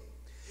gate.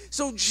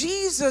 So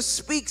Jesus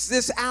speaks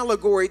this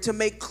allegory to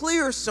make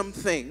clear some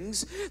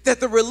things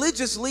that the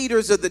religious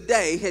leaders of the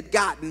day had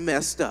gotten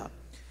messed up.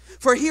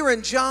 For here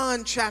in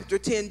John chapter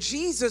 10,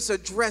 Jesus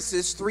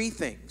addresses three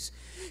things.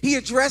 He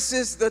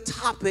addresses the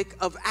topic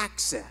of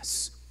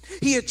access.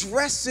 He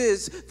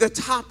addresses the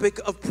topic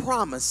of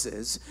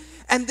promises,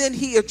 and then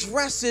he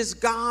addresses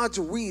God's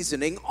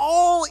reasoning,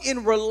 all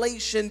in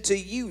relation to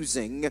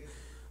using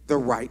the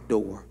right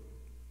door.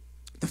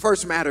 The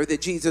first matter that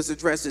Jesus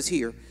addresses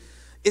here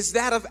is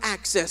that of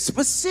access,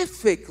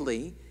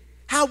 specifically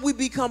how we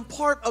become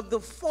part of the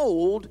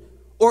fold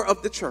or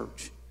of the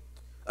church.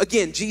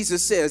 Again,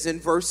 Jesus says in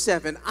verse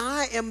 7,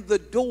 I am the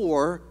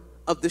door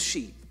of the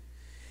sheep.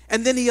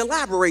 And then he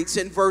elaborates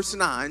in verse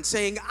 9,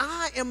 saying,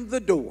 I am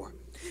the door.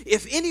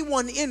 If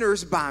anyone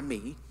enters by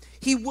me,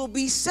 he will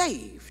be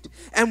saved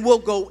and will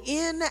go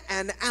in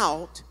and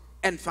out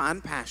and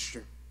find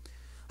pasture.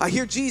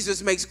 Here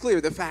Jesus makes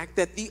clear the fact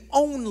that the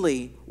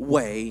only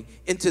way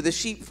into the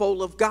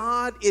sheepfold of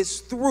God is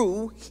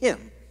through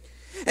him.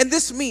 And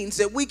this means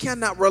that we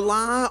cannot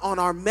rely on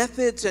our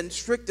methods and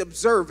strict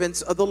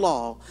observance of the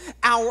law.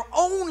 Our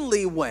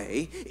only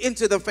way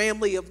into the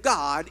family of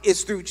God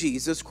is through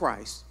Jesus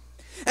Christ.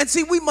 And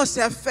see, we must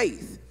have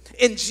faith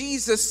in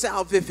Jesus'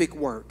 salvific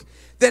work,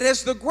 that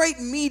as the great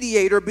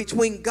mediator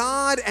between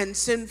God and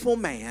sinful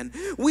man,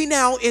 we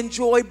now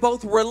enjoy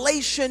both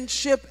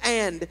relationship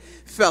and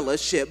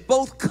fellowship,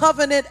 both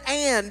covenant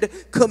and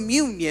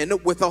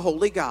communion with the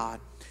Holy God.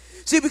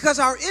 See, because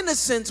our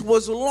innocence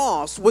was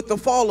lost with the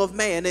fall of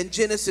man in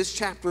Genesis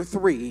chapter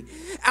 3,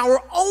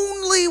 our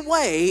only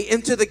way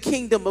into the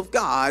kingdom of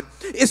God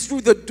is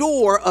through the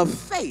door of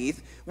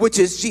faith, which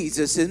is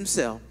Jesus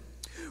himself.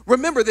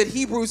 Remember that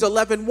Hebrews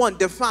 11:1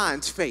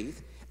 defines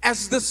faith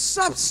as the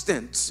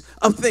substance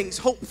of things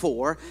hoped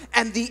for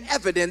and the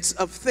evidence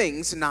of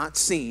things not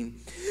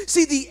seen.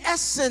 See, the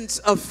essence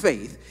of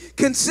faith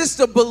consists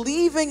of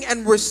believing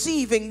and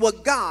receiving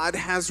what God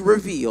has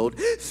revealed.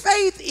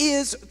 Faith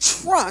is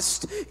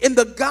trust in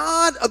the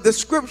God of the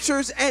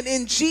scriptures and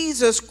in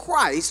Jesus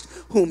Christ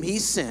whom he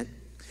sent.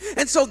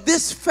 And so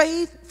this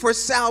faith for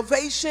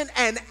salvation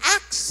and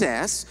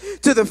access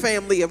to the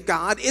family of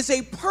God is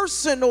a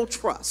personal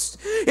trust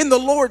in the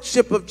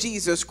lordship of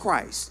Jesus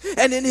Christ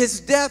and in his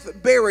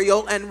death,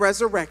 burial, and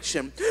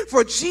resurrection.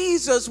 For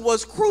Jesus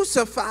was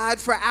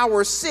crucified for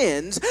our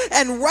sins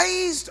and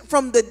raised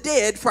from the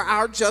dead for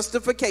our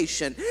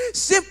justification.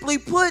 Simply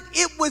put,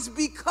 it was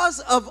because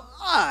of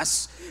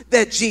us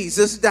that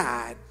Jesus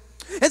died.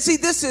 And see,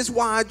 this is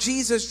why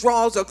Jesus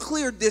draws a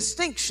clear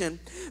distinction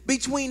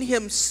between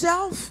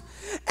himself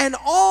and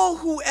all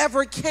who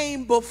ever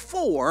came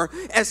before,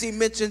 as he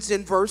mentions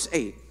in verse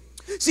 8.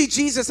 See,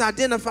 Jesus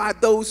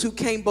identified those who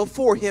came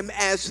before him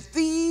as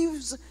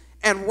thieves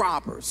and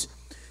robbers.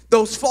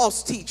 Those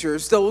false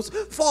teachers, those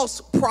false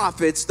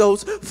prophets,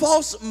 those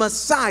false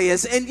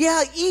messiahs, and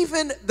yeah,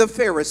 even the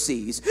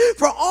Pharisees.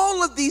 For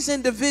all of these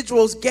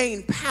individuals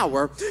gained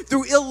power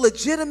through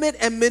illegitimate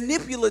and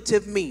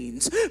manipulative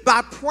means,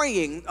 by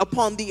preying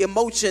upon the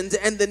emotions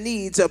and the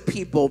needs of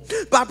people,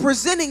 by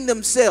presenting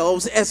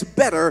themselves as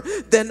better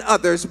than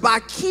others, by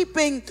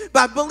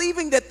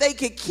believing that they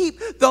could keep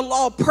the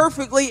law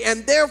perfectly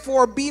and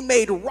therefore be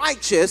made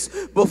righteous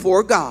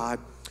before God.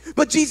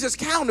 But Jesus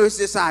counters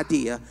this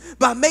idea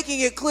by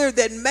making it clear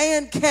that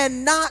man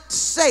cannot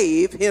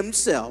save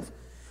himself.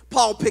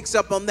 Paul picks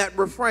up on that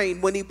refrain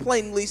when he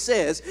plainly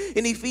says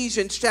in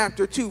Ephesians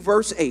chapter 2,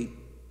 verse 8,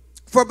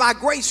 "For by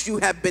grace you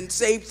have been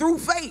saved through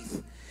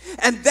faith,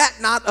 and that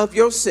not of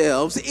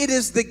yourselves. It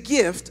is the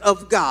gift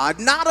of God,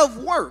 not of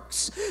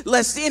works,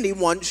 lest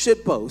anyone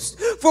should boast.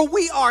 For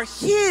we are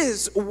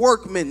his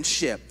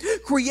workmanship,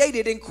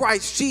 created in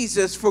Christ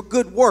Jesus for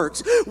good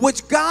works,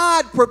 which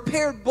God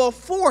prepared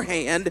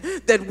beforehand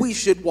that we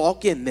should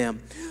walk in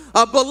them."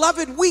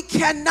 Beloved, we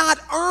cannot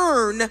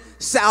earn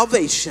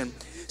salvation.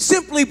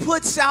 Simply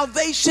put,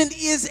 salvation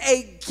is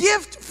a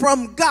gift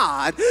from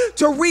God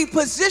to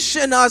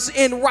reposition us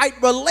in right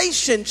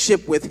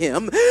relationship with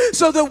him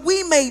so that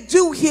we may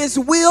do his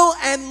will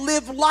and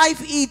live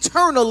life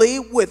eternally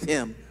with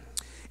him.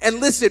 And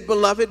listen,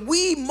 beloved,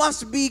 we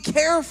must be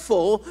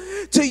careful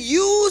to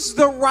use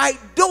the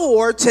right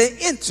door to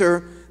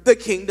enter the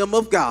kingdom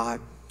of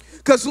God.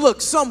 Because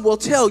look, some will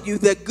tell you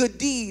that good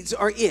deeds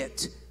are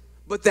it,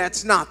 but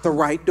that's not the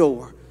right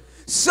door.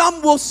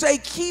 Some will say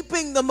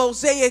keeping the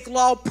Mosaic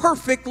law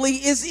perfectly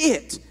is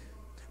it,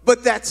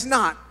 but that's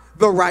not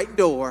the right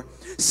door.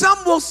 Some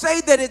will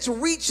say that it's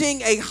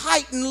reaching a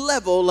heightened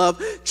level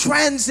of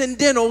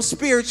transcendental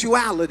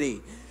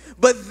spirituality,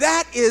 but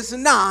that is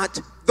not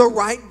the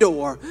right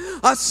door.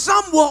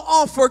 Some will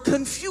offer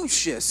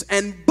Confucius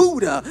and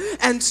Buddha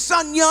and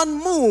Sun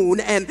Yun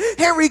Moon and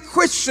Hare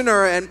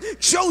Krishna and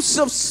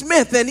Joseph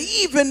Smith and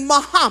even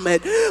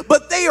Muhammad,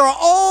 but they are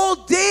all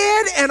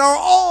dead and are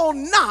all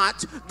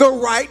not the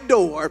right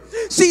door.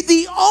 See,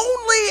 the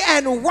only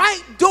and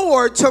right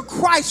door to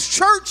Christ's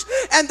church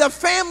and the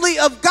family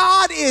of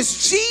God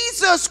is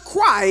Jesus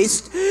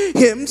Christ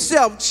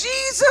himself.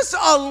 Jesus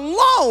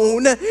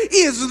alone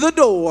is the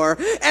door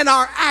and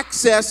our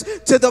access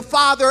to the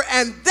Father,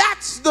 and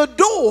that's the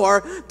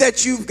door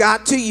that you've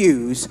got to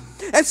use.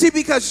 And see,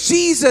 because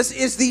Jesus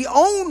is the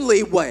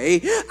only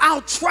way,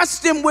 I'll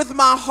trust him with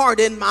my heart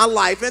and my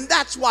life. And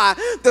that's why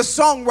the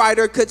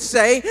songwriter could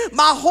say,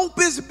 my hope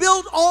is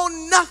built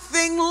on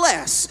nothing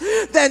less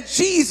than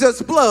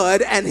Jesus'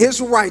 blood and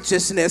his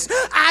righteousness.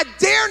 I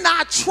dare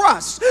not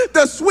trust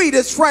the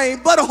sweetest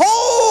frame, but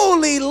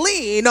wholly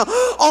lean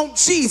on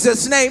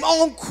Jesus' name.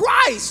 On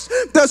Christ,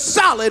 the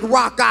solid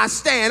rock I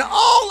stand.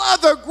 All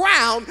other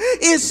ground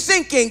is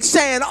sinking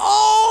sand.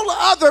 All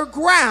other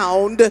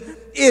ground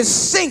is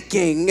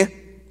sinking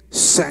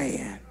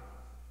sand.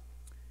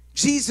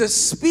 Jesus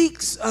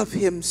speaks of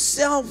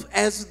himself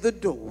as the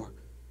door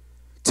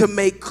to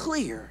make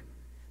clear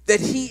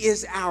that he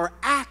is our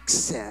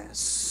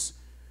access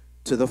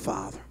to the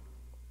Father.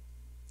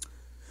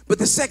 But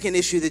the second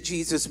issue that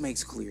Jesus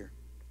makes clear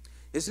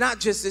is not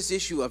just this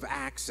issue of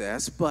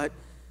access, but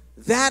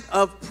that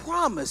of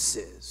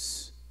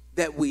promises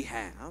that we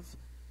have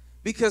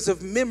because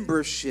of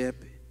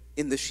membership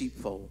in the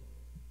sheepfold.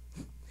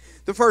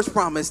 The first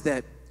promise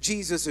that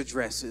Jesus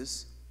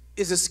addresses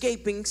is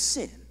escaping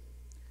sin.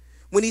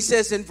 When he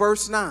says in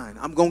verse 9,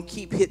 I'm going to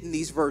keep hitting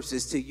these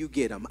verses till you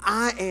get them.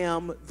 I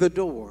am the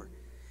door.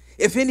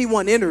 If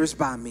anyone enters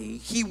by me,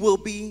 he will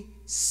be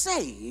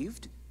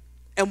saved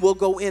and will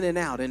go in and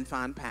out and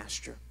find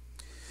pasture.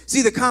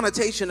 See, the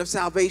connotation of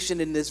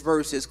salvation in this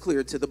verse is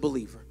clear to the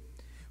believer.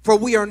 For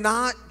we are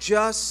not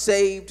just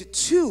saved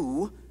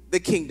to the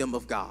kingdom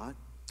of God,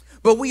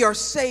 but we are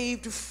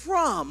saved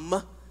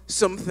from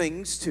some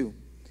things too.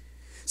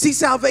 See,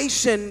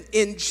 salvation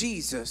in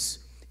Jesus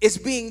is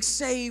being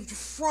saved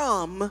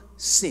from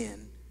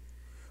sin,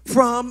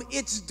 from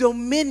its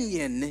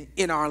dominion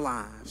in our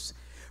lives,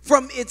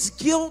 from its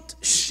guilt,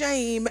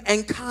 shame,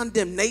 and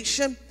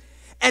condemnation,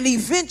 and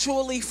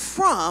eventually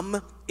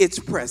from its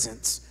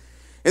presence.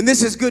 And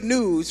this is good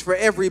news for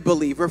every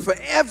believer, for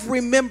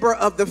every member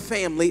of the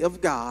family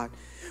of God.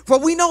 For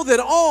we know that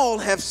all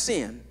have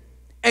sinned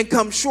and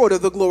come short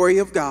of the glory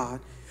of God.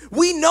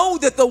 We know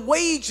that the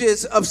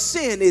wages of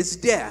sin is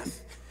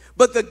death,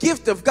 but the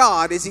gift of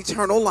God is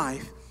eternal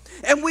life.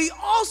 And we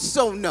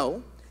also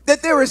know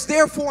that there is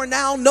therefore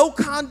now no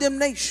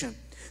condemnation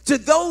to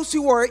those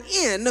who are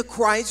in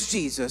Christ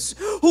Jesus,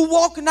 who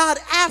walk not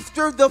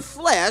after the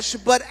flesh,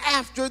 but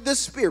after the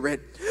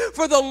Spirit.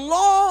 For the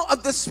law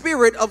of the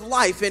Spirit of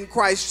life in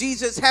Christ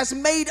Jesus has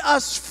made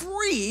us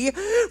free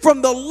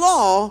from the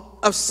law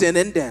of sin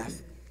and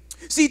death.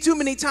 See, too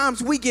many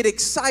times we get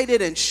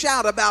excited and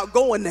shout about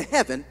going to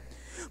heaven,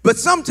 but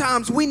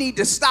sometimes we need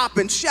to stop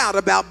and shout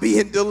about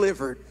being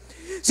delivered.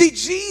 See,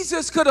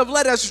 Jesus could have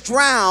let us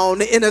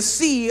drown in a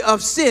sea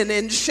of sin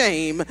and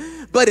shame,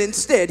 but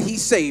instead he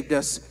saved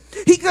us.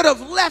 He could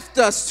have left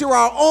us to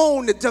our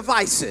own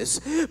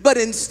devices, but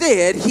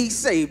instead he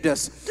saved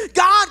us.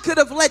 God could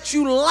have let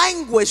you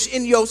languish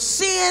in your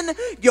sin,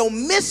 your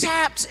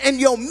mishaps, and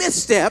your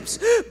missteps,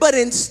 but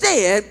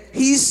instead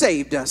he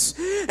saved us.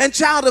 And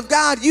child of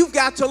God, you've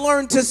got to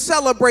learn to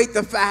celebrate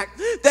the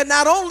fact that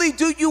not only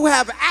do you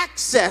have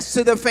access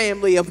to the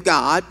family of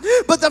God,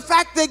 but the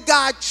fact that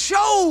God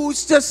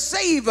chose to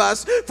save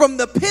us from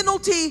the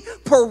penalty,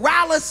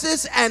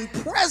 paralysis, and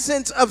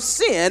presence of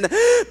sin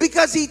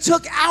because he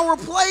took our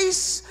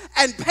place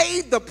and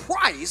paid the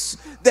price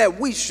that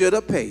we should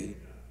have paid.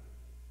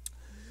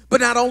 But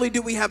not only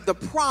do we have the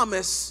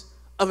promise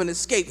of an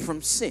escape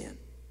from sin,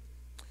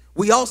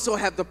 we also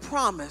have the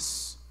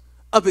promise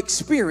of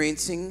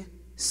experiencing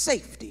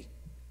safety.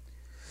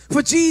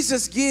 For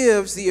Jesus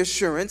gives the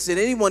assurance that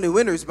anyone who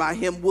enters by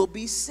him will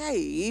be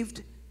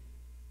saved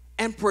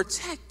and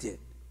protected.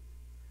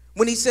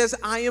 When he says,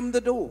 I am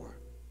the door.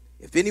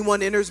 If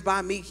anyone enters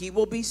by me, he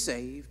will be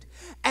saved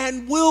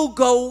and will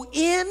go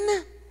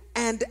in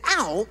and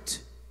out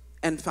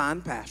and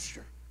find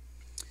pasture.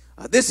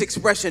 This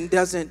expression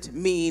doesn't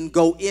mean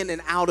go in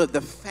and out of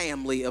the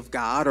family of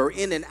God or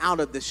in and out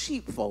of the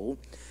sheepfold,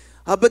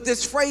 but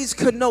this phrase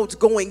connotes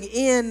going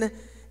in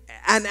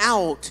and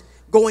out,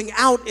 going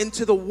out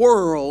into the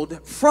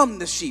world from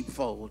the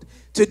sheepfold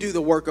to do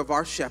the work of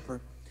our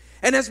shepherd.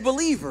 And as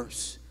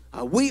believers,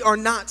 we are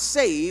not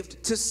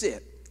saved to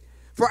sit.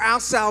 For our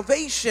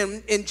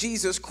salvation in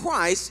Jesus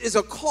Christ is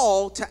a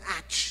call to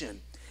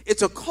action.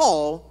 It's a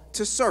call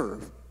to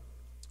serve.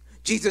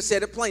 Jesus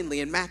said it plainly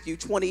in Matthew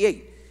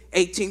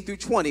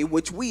 28:18-20,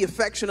 which we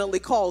affectionately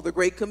call the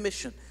Great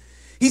Commission.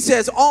 He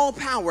says, all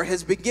power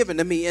has been given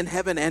to me in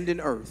heaven and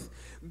in earth.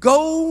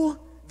 Go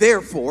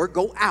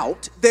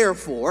out,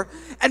 therefore,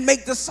 and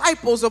make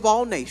disciples of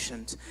all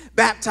nations,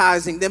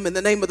 baptizing them in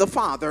the name of the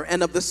Father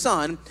and of the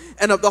Son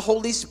and of the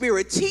Holy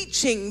Spirit,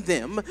 teaching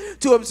them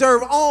to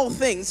observe all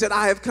things that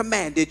I have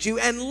commanded you.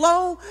 And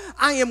lo,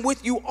 I am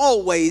with you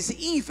always,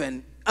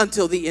 even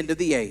until the end of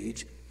the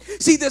age.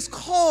 See, this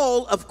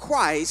call of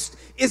Christ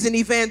is an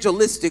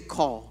evangelistic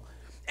call.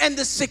 And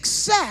the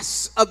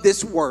success of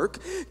this work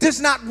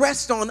does not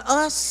rest on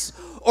us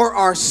or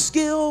our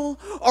skill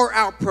or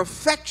our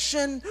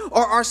perfection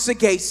or our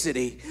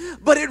sagacity,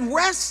 but it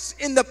rests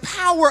in the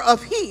power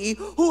of he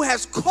who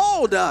has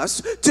called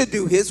us to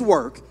do his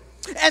work.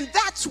 And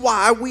that's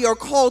why we are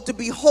called to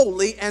be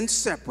holy and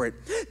separate.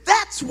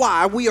 That's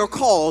why we are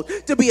called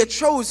to be a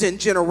chosen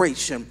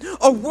generation,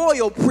 a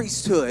royal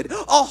priesthood,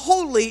 a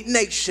holy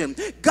nation,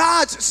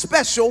 God's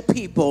special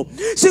people.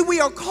 See, we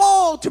are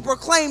called to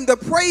proclaim the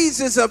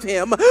praises of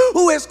him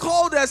who has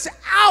called us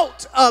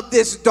out of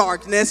this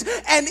darkness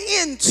and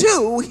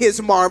into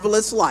his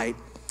marvelous light.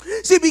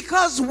 See,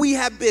 because we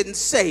have been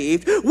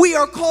saved, we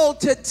are called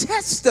to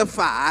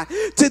testify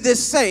to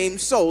this same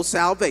soul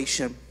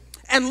salvation.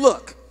 And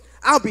look,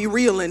 I'll be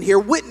real in here.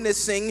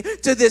 Witnessing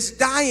to this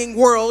dying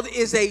world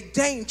is a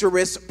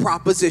dangerous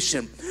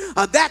proposition.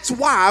 That's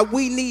why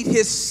we need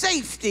his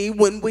safety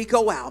when we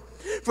go out.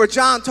 For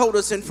John told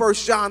us in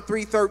 1 John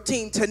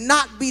 3:13 to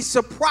not be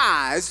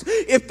surprised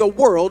if the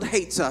world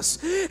hates us.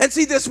 And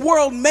see, this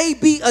world may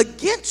be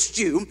against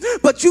you,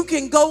 but you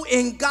can go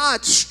in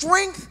God's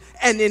strength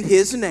and in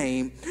his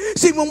name.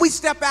 See, when we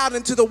step out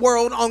into the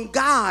world on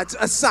God's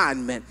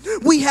assignment,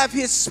 we have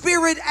his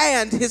spirit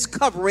and his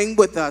covering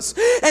with us.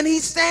 And he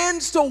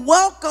stands to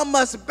welcome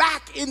us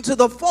back into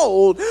the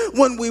fold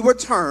when we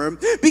return,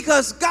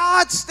 because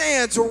God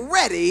stands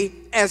ready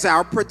as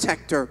our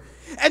protector.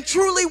 And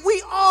truly,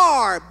 we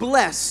are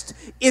blessed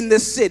in the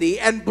city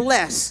and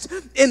blessed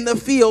in the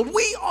field.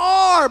 We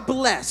are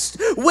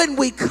blessed when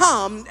we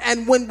come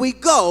and when we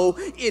go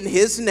in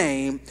his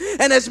name.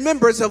 And as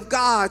members of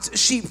God's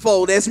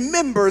sheepfold, as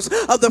members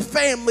of the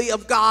family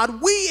of God,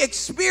 we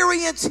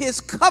experience his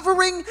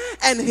covering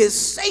and his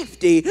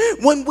safety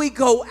when we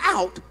go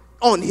out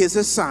on his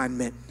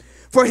assignment.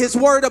 For his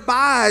word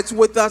abides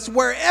with us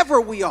wherever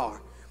we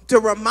are, to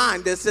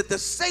remind us that the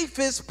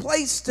safest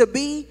place to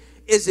be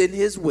is in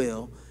his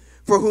will.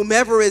 For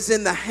whomever is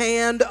in the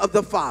hand of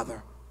the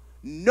Father,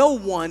 no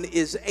one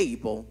is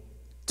able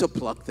to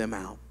pluck them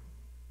out.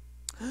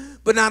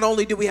 But not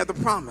only do we have the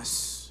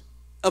promise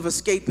of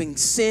escaping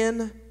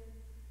sin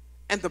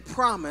and the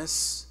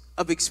promise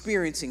of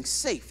experiencing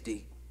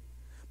safety,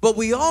 but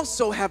we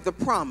also have the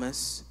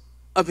promise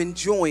of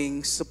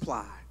enjoying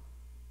supply.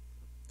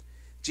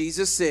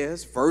 Jesus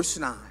says, verse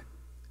 9,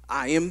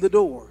 I am the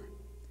door.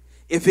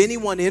 If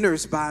anyone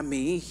enters by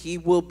me, he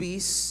will be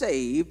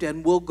saved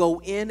and will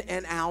go in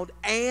and out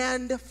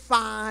and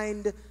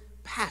find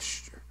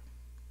pasture.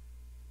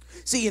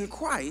 See, in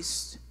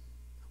Christ,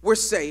 we're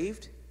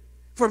saved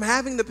from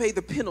having to pay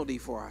the penalty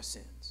for our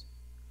sins.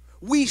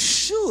 We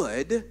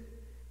should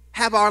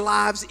have our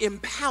lives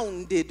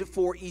impounded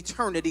for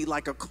eternity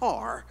like a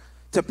car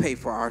to pay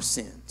for our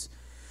sins.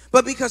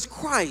 But because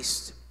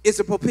Christ is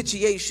a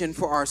propitiation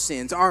for our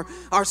sins, our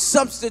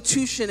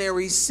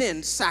substitutionary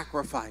sin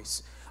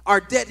sacrifice, our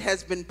debt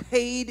has been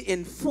paid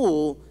in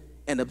full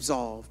and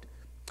absolved.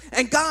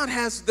 And God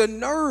has the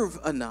nerve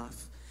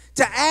enough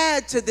to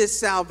add to this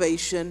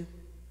salvation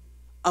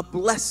a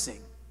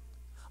blessing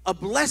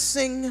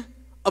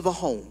of a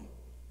home.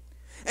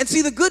 And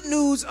see, the good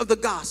news of the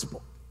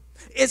gospel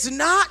is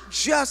not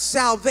just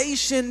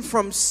salvation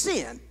from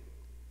sin,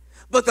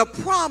 but the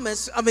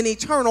promise of an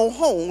eternal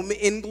home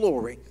in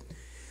glory.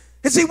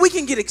 And see, we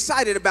can get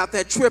excited about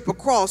that trip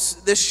across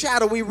the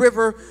shadowy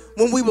river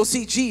when we will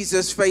see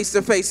Jesus face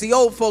to face. The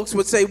old folks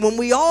would say, when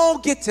we all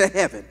get to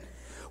heaven,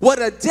 what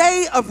a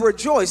day of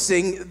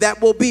rejoicing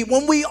that will be.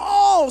 When we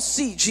all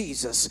see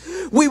Jesus,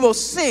 we will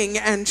sing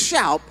and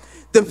shout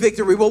the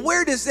victory. Well,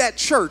 where does that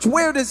church,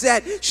 where does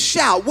that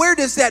shout, where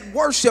does that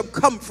worship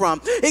come from?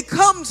 It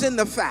comes in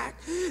the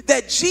fact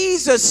that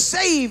Jesus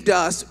saved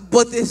us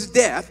with his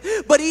death,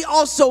 but he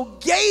also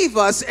gave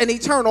us an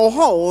eternal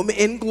home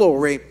in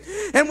glory.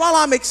 And while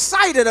I'm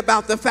excited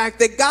about the fact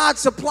that God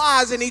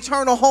supplies an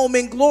eternal home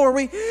in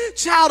glory,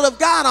 child of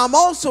God, I'm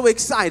also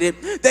excited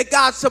that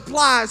God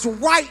supplies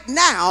right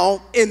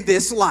now in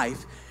this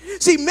life.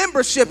 See,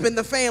 membership in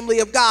the family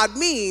of God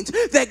means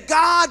that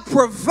God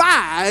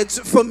provides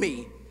for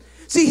me.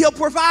 See, he'll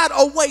provide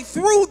a way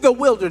through the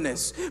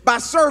wilderness by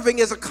serving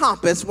as a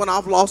compass when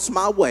I've lost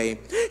my way.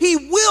 He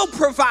will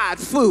provide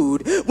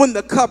food when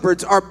the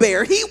cupboards are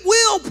bare. He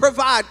will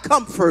provide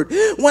comfort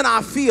when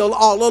I feel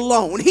all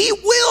alone. He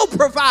will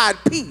provide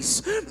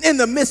peace in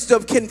the midst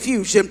of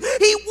confusion.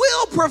 He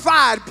will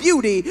provide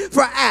beauty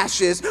for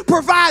ashes,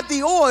 provide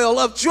the oil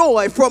of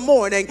joy for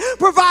mourning,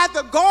 provide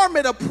the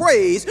garment of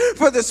praise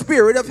for the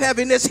spirit of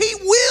heaviness. He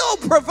will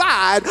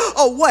provide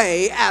a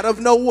way out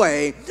of no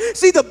way.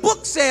 See, the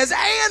book says,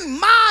 and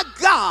my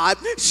God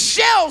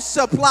shall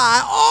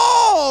supply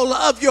all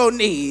of your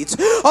needs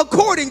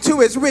according to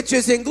his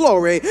riches in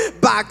glory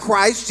by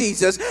Christ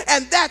Jesus.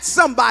 And that's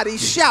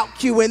somebody's shout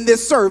cue in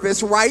this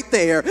service right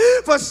there.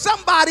 For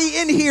somebody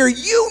in here,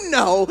 you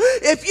know,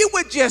 if you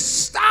would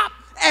just stop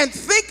and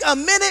think a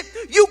minute,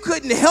 you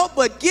couldn't help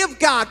but give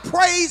God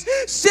praise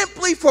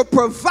simply for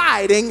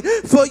providing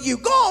for you.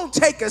 Go on,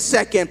 take a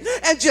second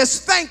and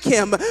just thank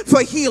him for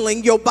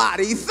healing your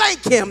body.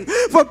 Thank him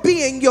for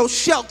being your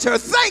shelter.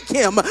 Thank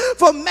him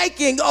for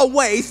making a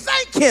way.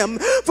 Thank him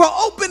for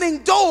opening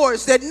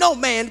doors that no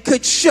man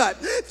could shut.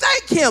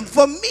 Thank him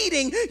for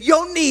meeting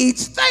your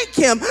needs. Thank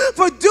him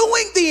for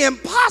doing the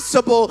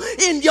impossible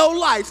in your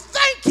life.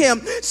 Thank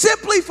him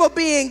simply for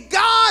being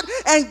God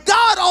and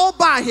God all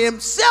by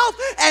himself,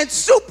 and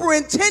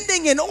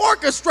superintending and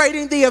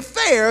orchestrating the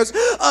affairs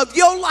of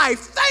your life.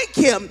 Thank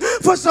him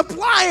for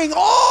supplying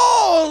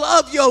all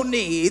of your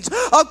needs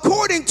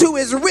according to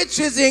his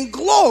riches in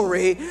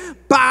glory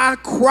by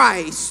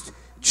Christ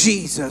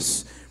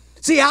Jesus.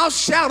 See, I'll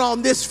shout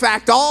on this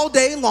fact all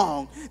day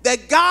long,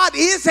 that God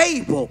is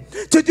able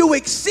to do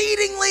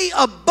exceedingly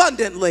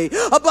abundantly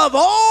above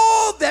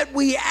all that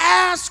we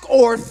ask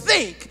or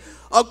think,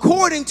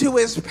 according to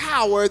his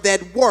power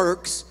that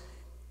works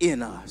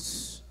in us.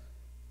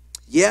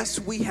 Yes,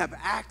 we have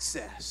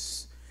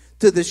access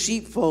to the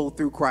sheepfold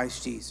through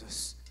Christ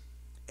Jesus,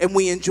 and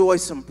we enjoy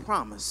some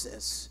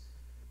promises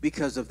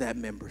because of that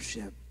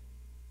membership.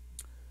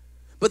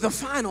 But the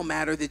final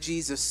matter that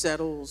Jesus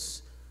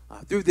settles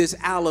through this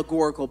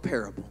allegorical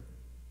parable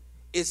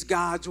is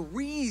God's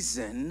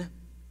reason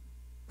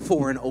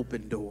for an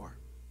open door.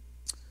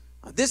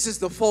 This is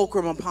the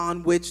fulcrum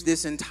upon which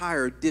this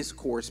entire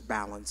discourse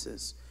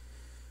balances.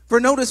 For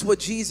notice what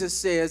Jesus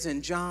says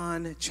in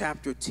John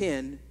chapter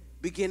 10,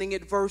 beginning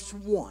at verse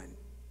 1.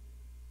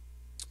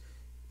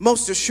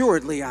 Most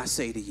assuredly, I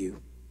say to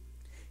you,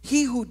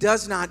 he who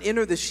does not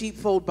enter the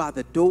sheepfold by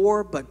the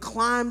door, but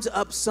climbs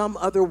up some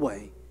other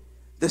way,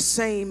 the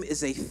same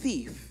is a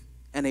thief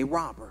and a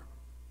robber.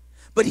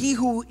 But he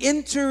who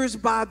enters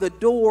by the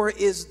door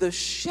is the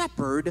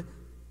shepherd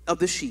of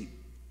the sheep.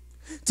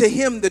 To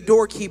him the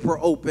doorkeeper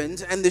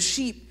opens, and the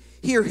sheep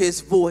hear his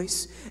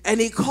voice,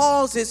 and he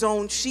calls his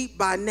own sheep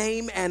by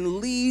name and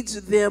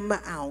leads them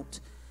out.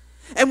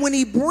 And when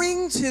he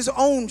brings his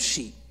own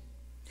sheep,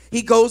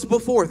 he goes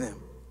before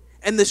them,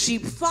 and the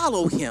sheep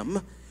follow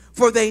him,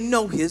 for they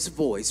know his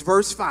voice.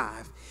 Verse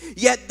 5,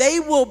 yet they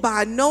will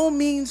by no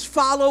means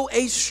follow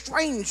a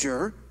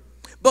stranger,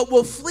 but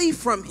will flee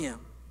from him,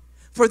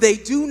 for they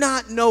do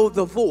not know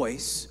the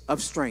voice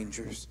of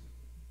strangers.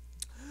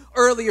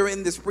 Earlier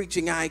in this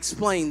preaching, I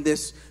explained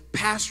this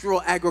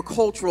pastoral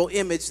agricultural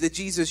image that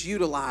Jesus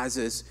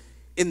utilizes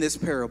in this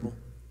parable.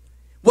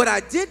 What I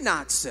did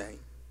not say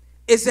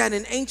is that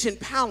in ancient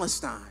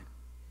Palestine,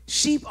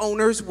 sheep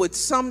owners would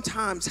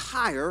sometimes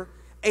hire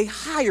a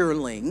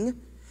hireling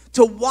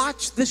to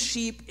watch the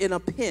sheep in a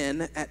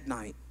pen at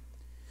night.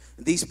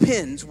 These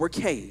pens were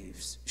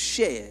caves,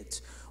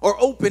 sheds, or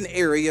open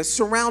areas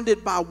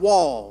surrounded by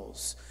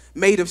walls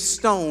made of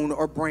stone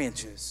or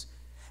branches.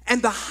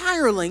 And the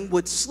hireling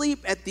would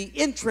sleep at the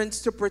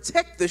entrance to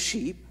protect the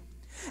sheep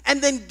and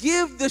then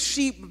give the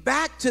sheep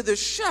back to the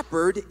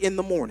shepherd in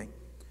the morning.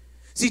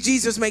 See,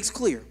 Jesus makes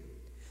clear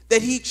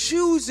that he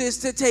chooses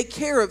to take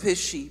care of his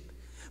sheep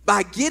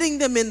by getting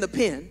them in the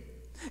pen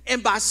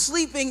and by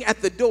sleeping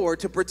at the door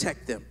to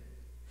protect them.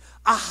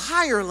 A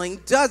hireling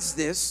does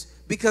this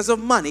because of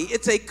money.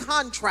 It's a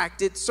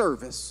contracted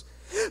service.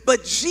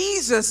 But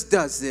Jesus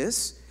does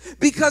this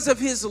because of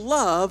his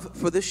love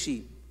for the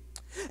sheep.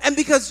 And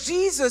because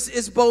Jesus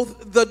is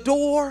both the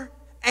door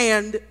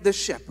and the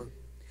shepherd.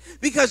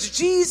 Because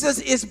Jesus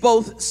is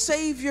both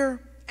Savior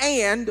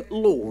and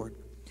Lord.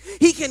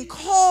 He can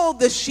call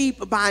the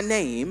sheep by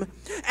name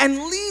and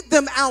lead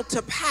them out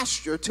to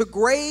pasture to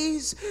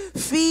graze,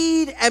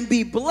 feed, and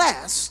be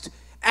blessed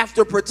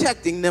after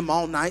protecting them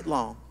all night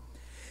long.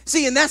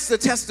 See, and that's the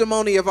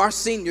testimony of our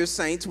senior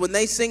saints when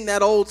they sing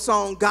that old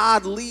song,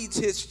 God leads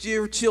his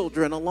dear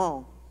children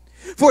along.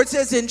 For it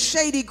says, in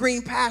shady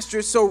green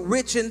pastures so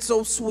rich and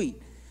so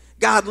sweet,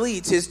 God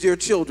leads his dear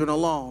children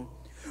along.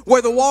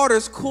 Where the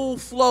water's cool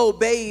flow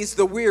bathes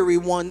the weary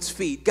one's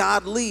feet,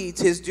 God leads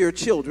his dear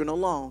children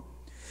along.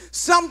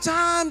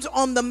 Sometimes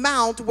on the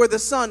mount where the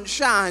sun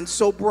shines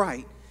so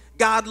bright,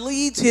 God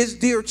leads his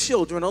dear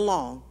children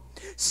along.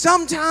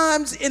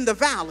 Sometimes in the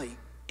valley,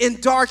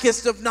 in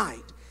darkest of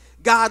night,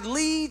 God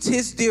leads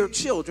his dear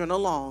children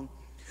along.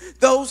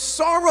 Though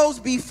sorrows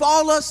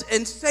befall us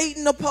and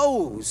Satan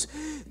oppose,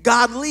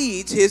 God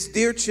leads his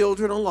dear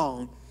children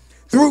along.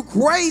 Through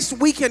grace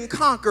we can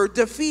conquer,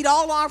 defeat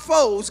all our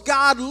foes.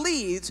 God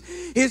leads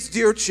his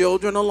dear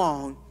children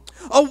along.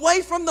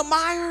 Away from the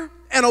mire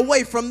and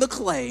away from the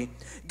clay,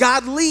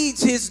 God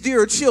leads his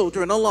dear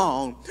children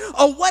along.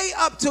 Away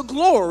up to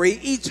glory,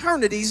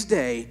 eternity's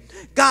day,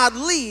 God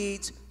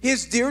leads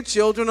his dear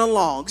children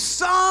along.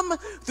 Some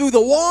through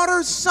the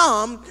water,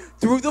 some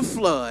through the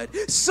flood,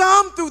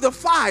 some through the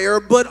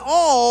fire, but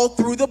all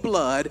through the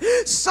blood,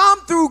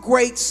 some through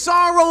great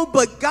sorrow,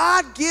 but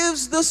God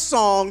gives the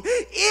song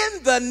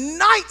in the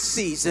night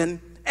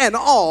season and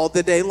all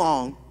the day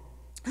long.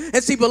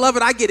 And see,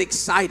 beloved, I get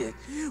excited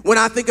when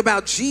I think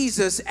about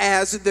Jesus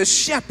as the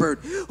shepherd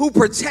who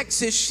protects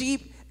his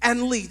sheep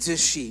and leads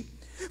his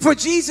sheep. For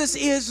Jesus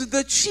is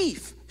the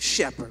chief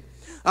shepherd.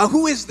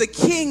 Who is the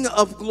King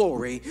of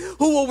glory,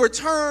 who will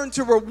return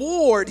to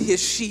reward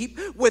his sheep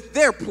with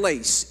their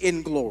place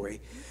in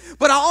glory.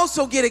 But I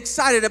also get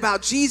excited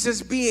about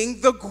Jesus being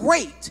the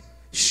great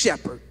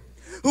shepherd,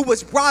 who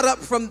was brought up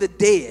from the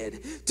dead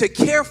to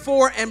care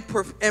for and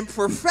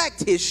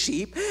perfect his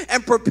sheep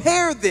and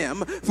prepare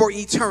them for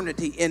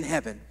eternity in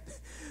heaven.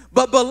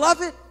 But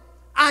beloved,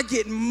 I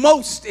get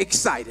most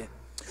excited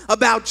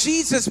about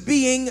Jesus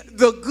being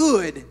the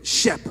good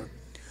shepherd,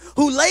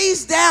 who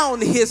lays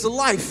down his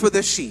life for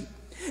the sheep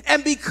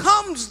and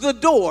becomes the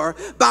door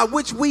by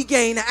which we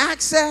gain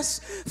access,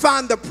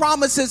 find the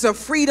promises of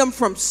freedom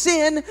from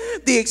sin,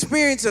 the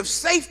experience of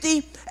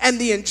safety, and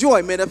the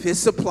enjoyment of his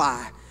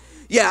supply.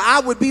 Yeah, I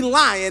would be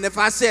lying if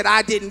I said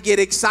I didn't get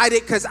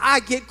excited, because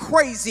I get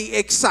crazy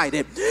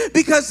excited,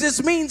 because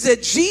this means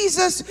that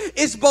Jesus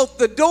is both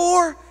the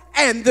door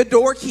and the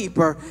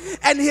doorkeeper,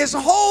 and his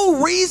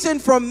whole reason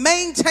for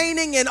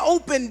maintaining an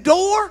open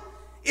door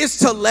is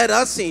to let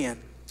us in.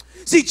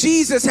 See,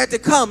 Jesus had to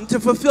come to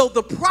fulfill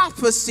the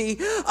prophecy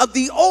of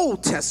the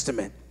Old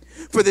Testament.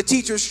 For the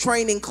teacher's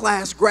training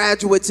class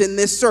graduates in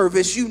this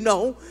service, you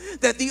know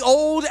that the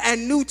Old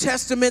and New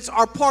Testaments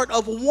are part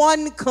of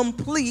one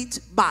complete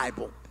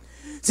Bible.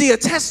 See, a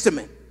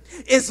testament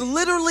is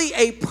literally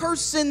a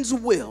person's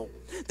will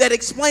that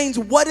explains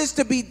what is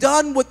to be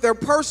done with their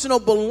personal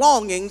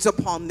belongings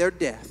upon their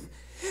death.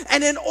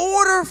 And in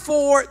order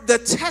for the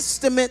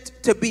testament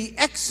to be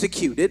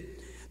executed,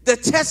 the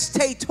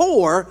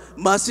testator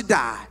must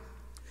die.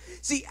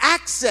 See,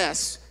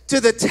 access to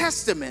the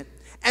testament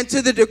and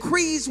to the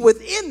decrees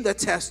within the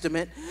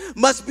testament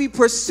must be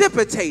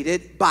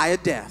precipitated by a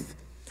death.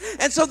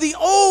 And so the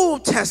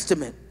Old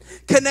Testament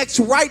connects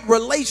right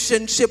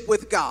relationship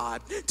with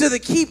God to the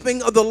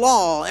keeping of the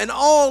law and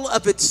all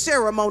of its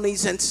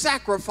ceremonies and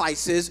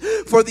sacrifices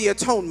for the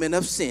atonement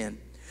of sin.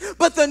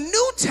 But the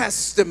New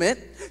Testament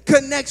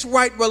connects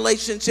right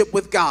relationship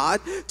with God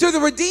to the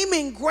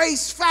redeeming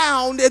grace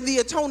found in the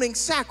atoning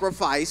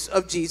sacrifice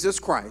of Jesus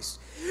Christ.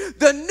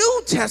 The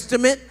New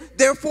Testament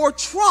therefore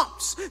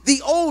trumps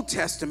the Old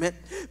Testament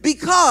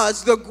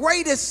because the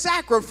greatest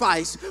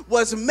sacrifice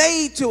was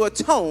made to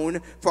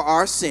atone for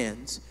our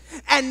sins.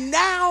 And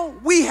now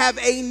we have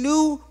a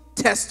New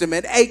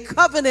Testament, a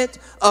covenant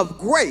of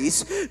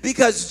grace,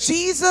 because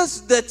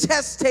Jesus the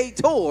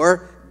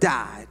testator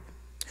died.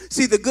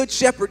 See, the Good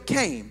Shepherd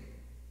came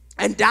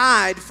and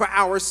died for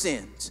our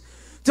sins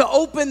to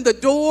open the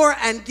door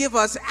and give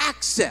us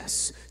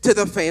access to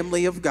the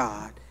family of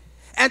God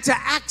and to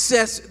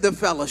access the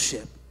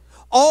fellowship.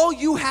 All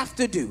you have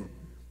to do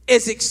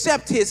is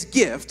accept his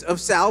gift of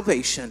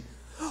salvation.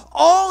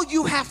 All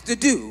you have to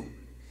do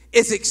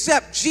is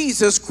accept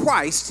Jesus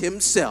Christ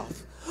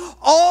himself.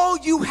 All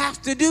you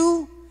have to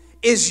do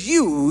is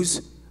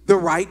use the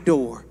right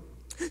door.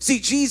 See,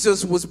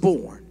 Jesus was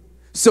born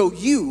so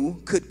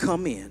you could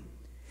come in.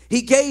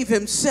 He gave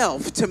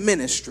himself to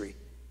ministry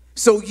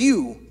so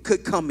you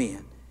could come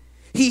in.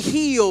 He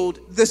healed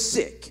the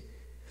sick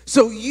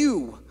so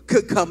you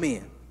could come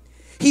in.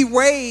 He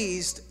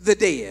raised the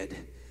dead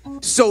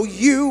so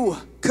you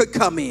could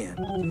come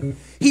in.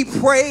 He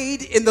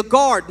prayed in the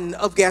Garden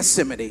of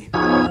Gethsemane,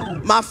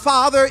 "My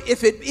Father,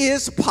 if it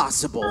is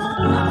possible,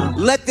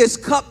 let this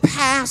cup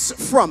pass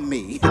from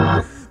me.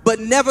 But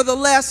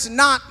nevertheless,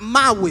 not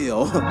my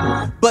will,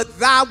 but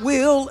thy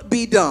will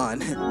be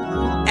done."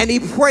 And he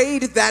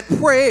prayed that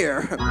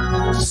prayer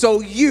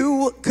so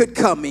you could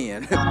come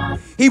in.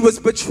 He was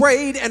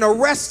betrayed and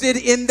arrested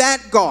in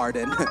that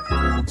garden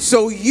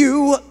so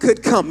you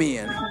could come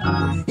in.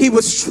 He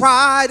was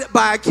tried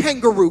by a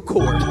kangaroo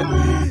court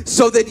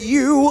so that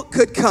you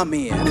could come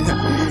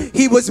in.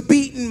 He was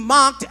beaten,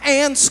 mocked,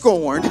 and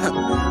scorned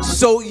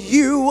so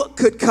you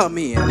could come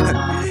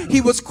in.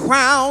 He was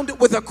crowned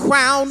with a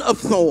crown of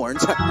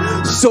thorns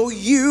so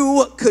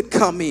you could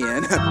come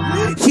in.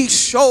 He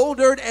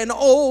shouldered an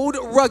old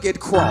rugged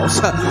cross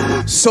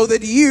so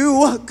that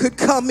you could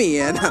come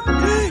in.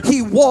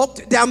 He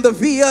walked down the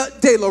Via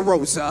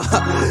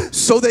Dolorosa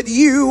so that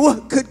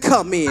you could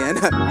come in.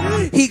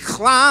 He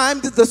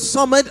climbed the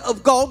summit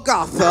of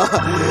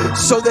Golgotha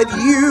so that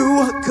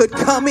you could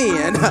come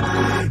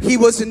in. He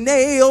was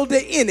nailed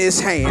in his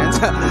hands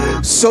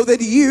so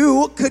that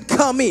you could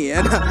come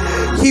in.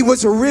 He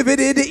was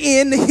riveted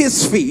in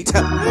his feet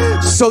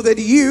so that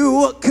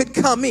you could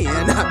come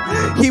in.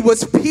 He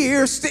was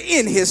pierced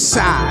in his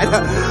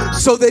side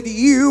so that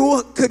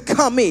you could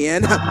come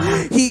in.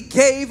 He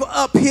gave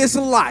up his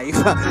life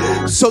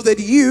so that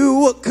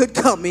you could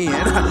come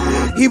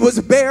in. He was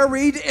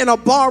buried in a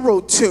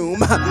borrowed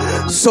tomb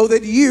so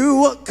that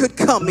you could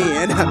come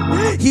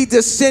in. He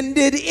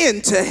descended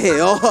into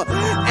hell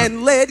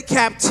and led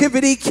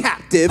captivity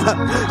captive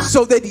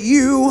so that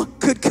you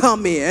could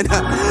come in.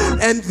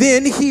 And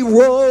then he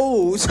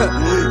rose.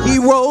 He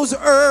rose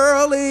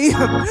early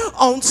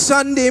on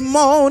Sunday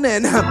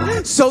morning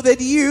so that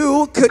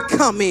you could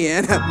come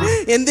in.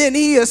 And then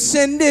he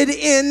ascended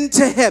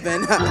into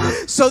heaven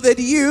so that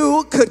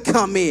you could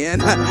come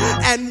in.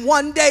 And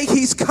one day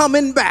he's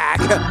coming back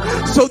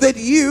so that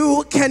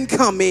you can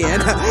come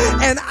in.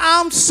 And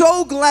I'm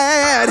so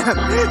glad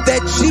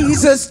that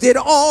Jesus did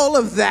all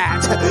of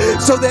that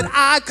so that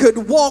I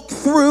could walk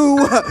through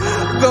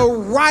the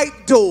right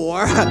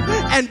door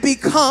and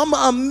become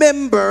a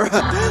member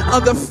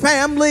of the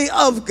family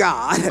of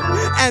God.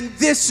 And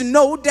this,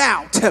 no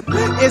doubt,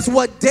 is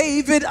what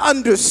David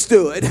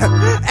understood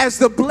as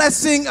the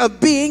blessing of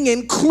being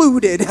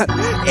included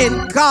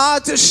in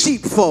God's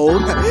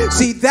sheepfold.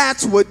 See,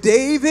 that's what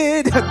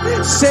David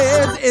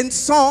said in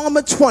Psalm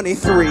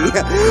 23.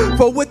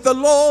 For with the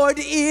Lord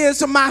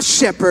is my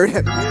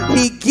shepherd,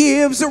 he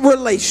gives a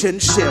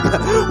relationship.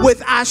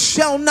 With I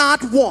shall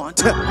not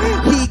want,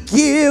 he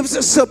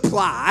gives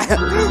supply.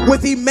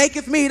 With he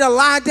maketh me to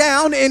lie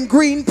down in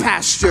green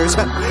pastures,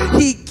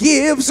 he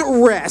gives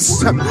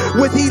rest.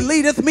 With he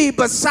leadeth me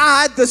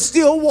beside the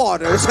still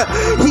waters,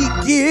 he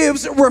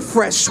gives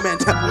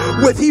refreshment.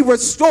 With he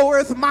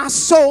restoreth my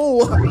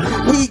soul,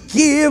 he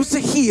gives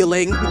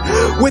healing.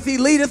 With he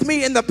leadeth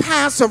me in the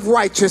paths of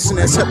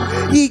righteousness,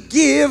 he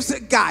gives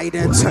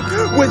guidance.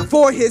 With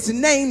for his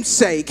name's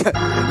sake,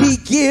 he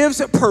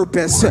gives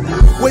purpose.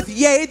 With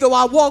yea, though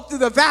I walk through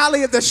the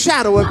valley of the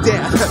shadow of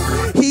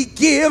death, he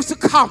gives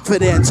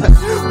confidence.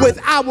 With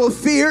I will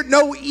fear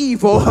no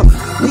evil,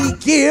 He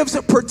gives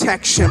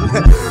protection.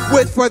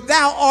 For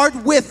thou art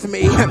with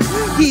me.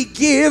 He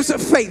gives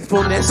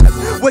faithfulness.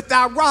 With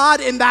thy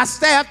rod and thy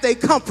staff they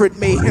comfort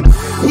me.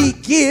 He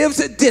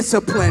gives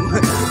discipline.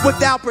 With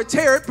thou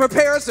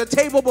preparest a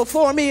table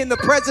before me in the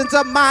presence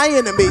of my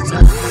enemies.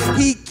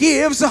 He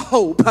gives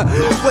hope.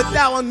 With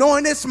thou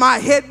anointest my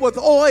head with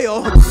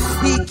oil.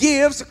 He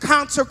gives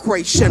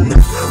consecration.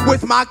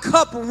 With my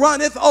cup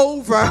runneth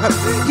over.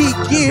 He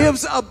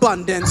gives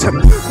abundance.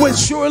 With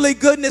surely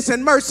goodness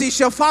and mercy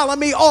shall follow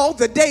me all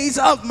the days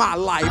of my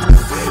life.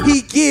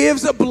 He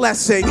gives a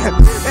blessing.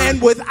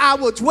 And with I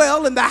will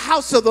dwell in the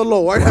house of the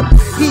Lord.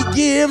 He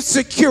gives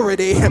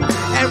security.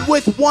 And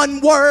with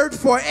one word,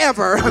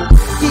 forever.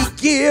 He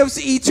gives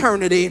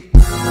eternity.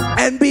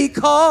 And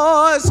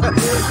because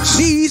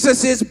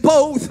Jesus is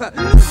both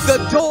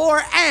the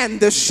door and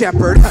the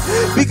shepherd,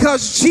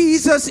 because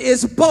Jesus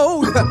is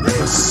both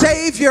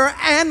Savior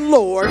and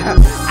Lord,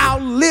 I'll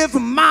live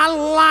my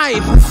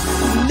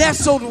life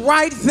nestled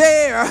right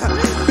there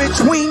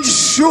between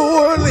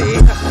surely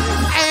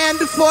and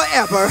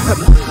forever.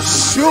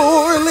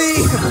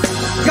 Surely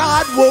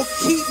God will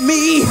keep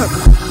me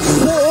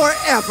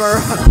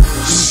forever.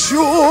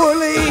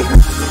 Surely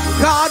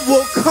God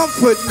will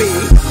comfort me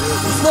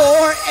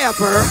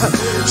forever.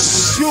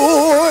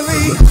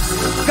 Surely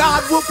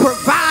God will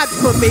provide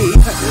for me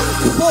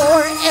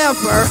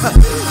forever.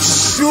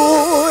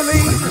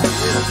 Surely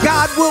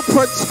God will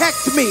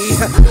protect me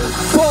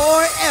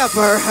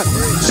forever.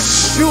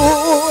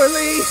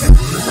 Surely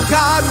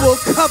God will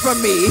cover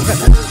me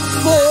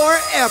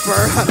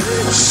forever.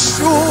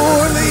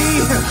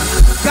 Surely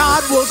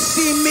God will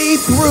see me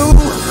through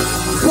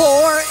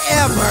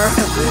forever.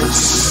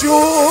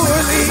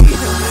 Surely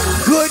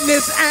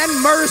goodness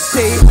and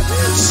mercy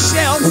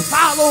shall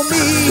follow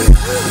me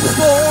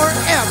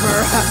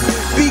forever,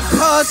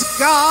 because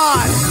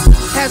God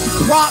has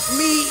brought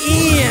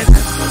me in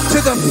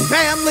to the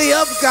family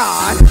of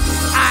God.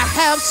 I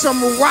have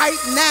some right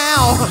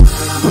now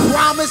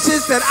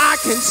promises that I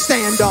can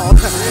stand on.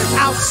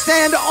 I'll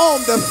stand on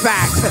the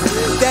fact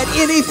that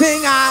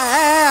anything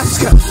I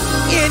ask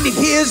in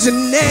his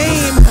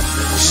name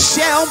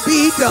shall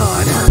be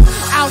done.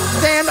 I'll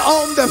stand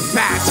on the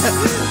fact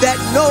that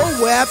no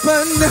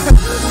weapon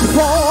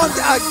formed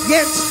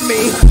against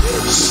me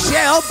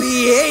shall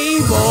be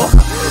able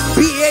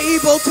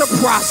to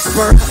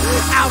prosper.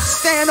 I'll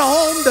stand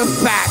on the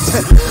fact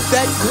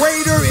that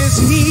greater is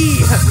he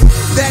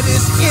that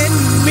is in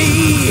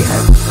me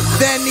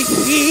than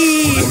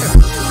he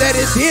that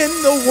is in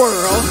the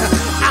world.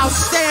 I'll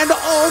stand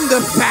on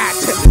the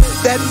fact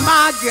that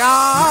my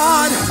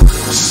God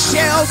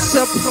shall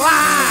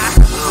supply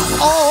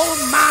all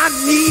my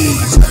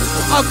needs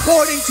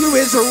according to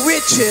his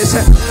riches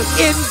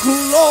in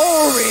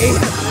glory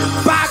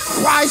by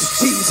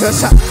Christ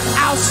Jesus.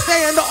 I'll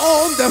stand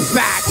on the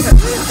fact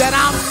that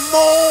I'm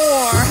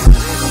more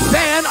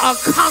than a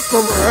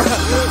conqueror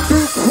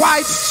through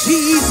Christ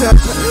Jesus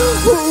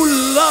who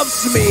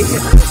loves me.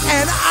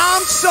 And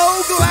I'm so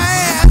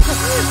glad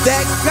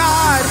that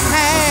God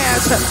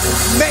has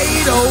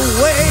made a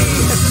way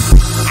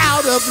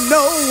out of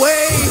no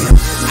way.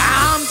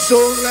 I'm so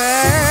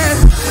glad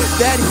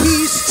that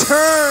he's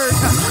turned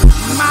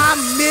my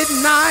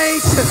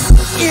midnight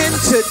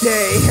into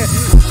day.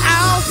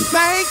 I'll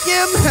thank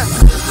him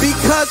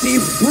because he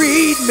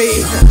freed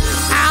me.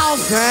 I'll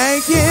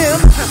thank him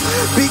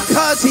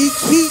because he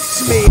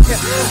keeps me.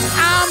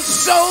 I'm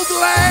so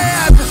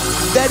glad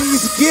that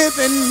he's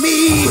given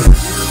me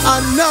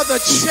another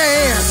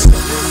chance,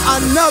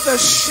 another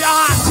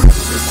shot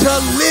to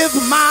live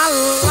my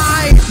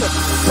life,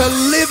 to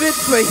live it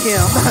for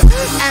him.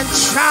 And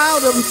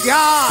child of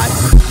God,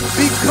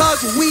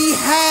 because we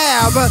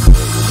have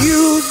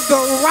used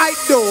the right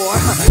door,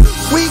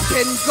 we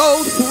can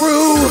go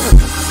through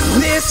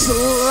this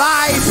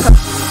life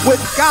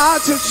with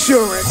God's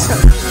assurance.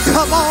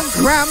 Come on,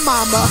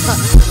 grandmama,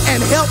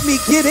 and help me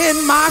get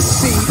in my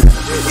seat.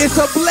 It's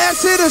a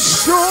blessed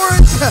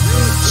assurance,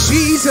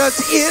 Jesus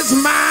is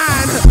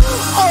mine.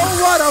 Oh,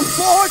 what a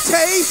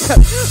foretaste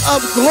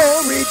of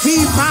glory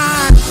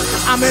divine.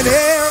 I'm an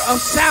heir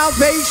of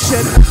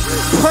salvation,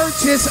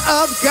 purchase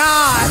of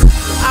God.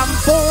 I'm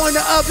born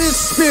of his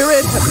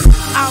spirit,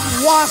 I'm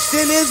washed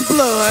in his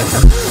blood.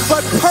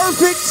 But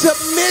perfect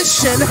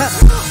submission,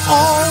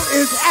 all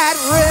is at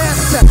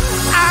rest.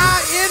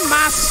 I in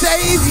my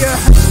Savior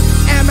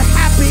am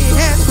happy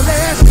and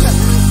blessed.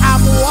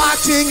 I'm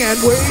watching and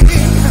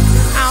waiting,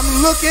 I'm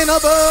looking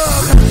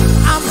above.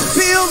 I'm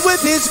filled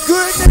with his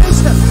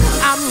goodness,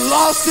 I'm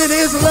lost in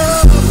his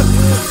love.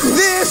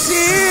 This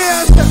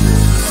is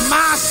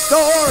my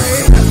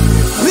story,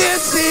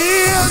 this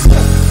is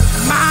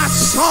my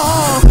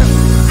song.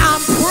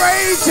 I'm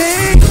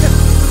praising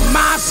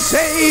my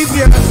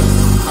Savior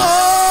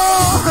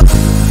all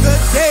the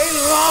day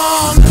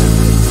long.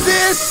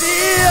 This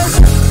is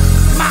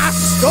my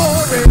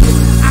story.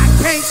 I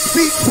can't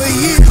speak for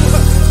you,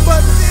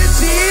 but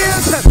this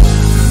is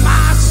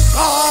my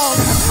song.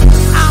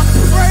 I'm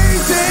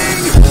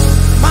praising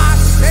my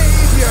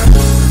Savior.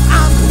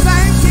 I'm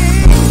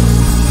thanking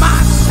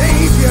my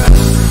Savior.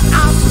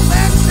 I'm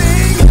blessing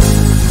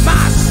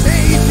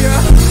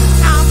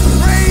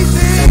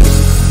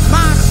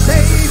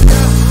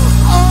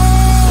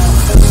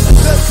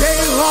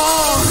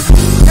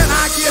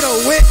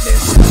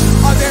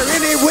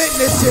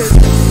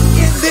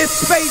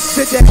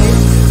today,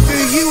 do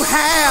you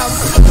have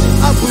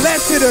a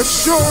blessed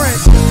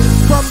assurance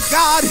from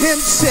God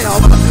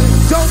himself?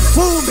 Don't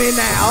fool me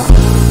now.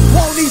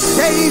 Won't he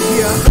save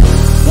you?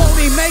 Won't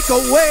he make a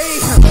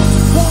way?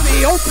 Won't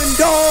he open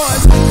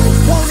doors?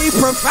 Won't he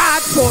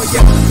provide for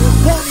you?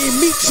 Won't he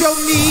meet your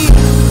need?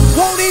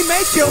 Won't he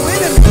make your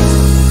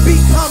enemies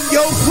become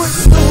your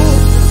footstool?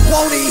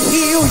 Won't he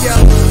heal you?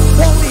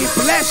 Won't he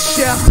bless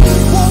you?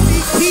 Won't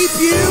he keep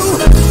you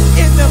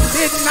in the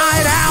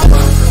midnight hour?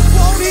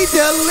 Won't he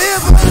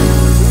deliver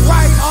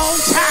right on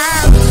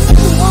time?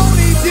 Won't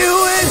he do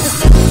it?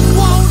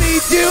 Won't he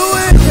do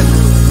it?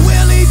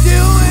 Will he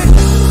do it?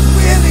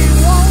 Will he?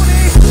 Won't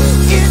he?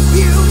 If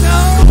you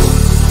know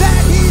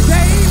that he's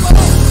able,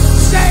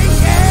 say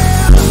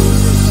yeah,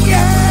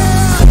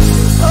 yeah,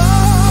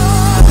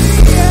 oh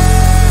yeah.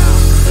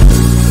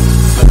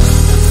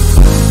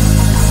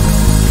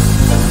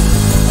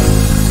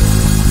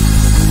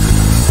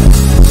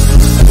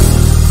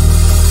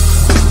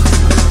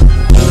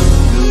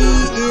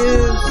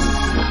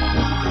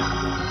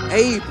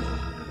 Able,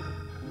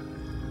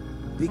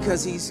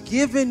 because he's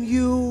given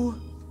you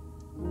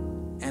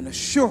an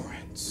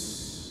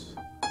assurance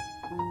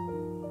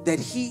that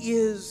he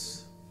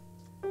is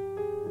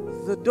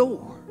the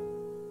door.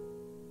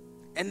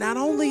 And not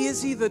only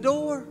is he the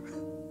door,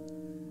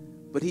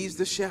 but he's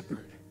the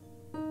shepherd.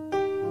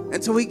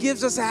 And so he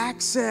gives us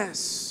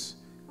access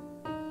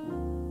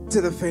to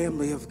the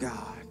family of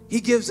God.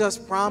 He gives us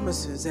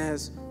promises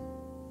as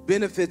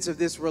benefits of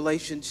this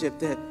relationship,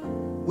 that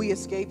we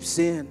escape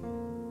sin,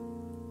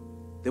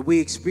 that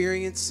we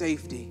experience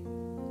safety,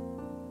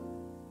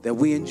 that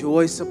we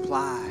enjoy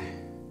supply.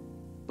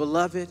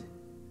 Beloved,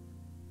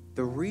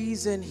 the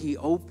reason he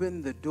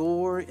opened the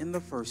door in the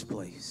first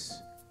place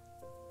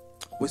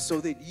was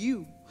so that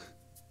you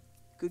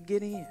could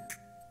get in.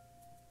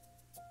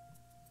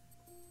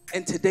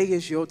 And today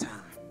is your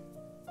time.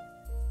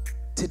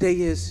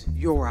 Today is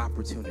your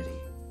opportunity.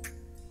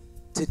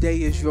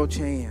 Today is your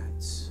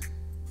chance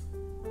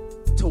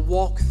to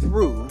walk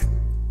through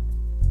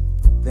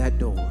that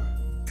door.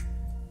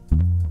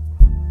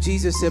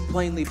 Jesus said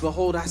plainly,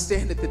 behold, I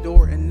stand at the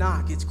door and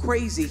knock. It's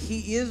crazy.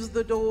 He is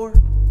the door,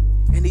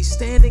 and he's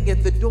standing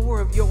at the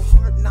door of your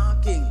heart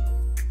knocking,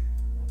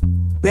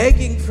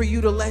 begging for you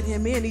to let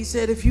him in. He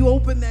said, if you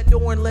open that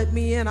door and let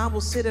me in, I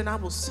will sit and I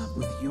will sup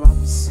with you. I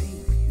will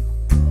save you.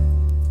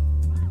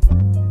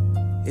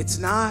 It's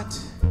not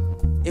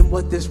in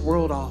what this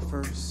world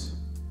offers.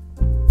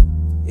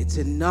 It's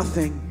in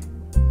nothing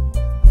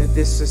that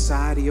this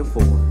society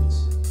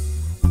affords,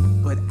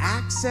 but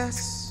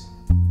access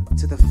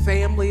to the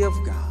family of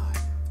God,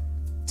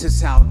 to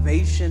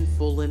salvation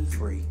full and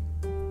free,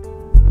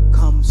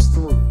 comes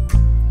through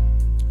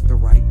the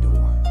right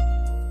door.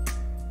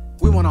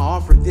 We want to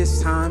offer this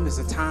time as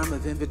a time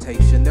of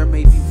invitation. There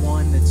may be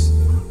one that's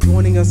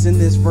joining us in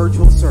this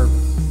virtual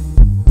service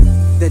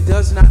that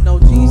does not know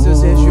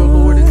Jesus as your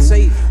Lord and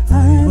Savior. We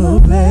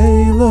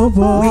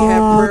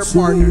have prayer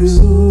partners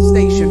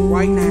stationed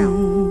right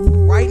now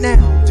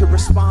to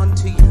respond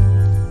to you.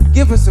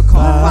 Give us a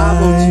call,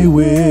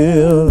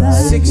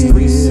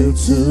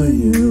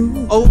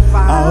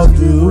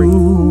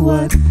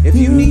 502-636-0523. If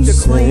you need to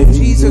claim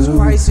Jesus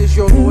Christ as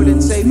your Lord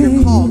and Savior,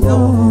 call.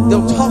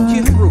 They'll talk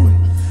you through it.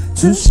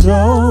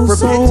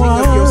 Repenting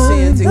of your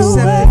sins,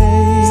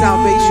 accepting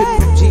salvation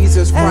from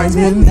Jesus Christ,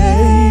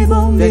 believe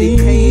that he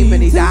came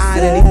and he died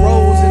and he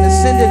rose and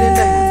ascended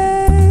into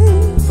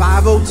heaven.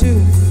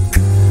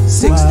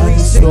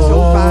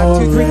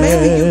 502-636-0523.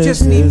 Maybe you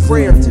just need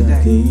prayer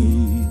today.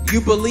 You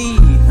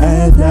believe,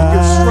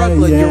 you're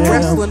struggling, you're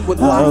wrestling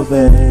with life.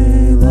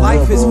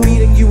 Life is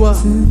beating you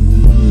up.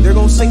 They're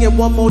going to sing it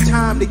one more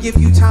time to give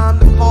you time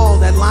to call.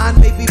 That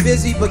line may be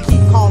busy, but keep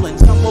calling.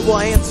 Someone will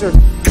answer.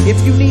 If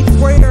you need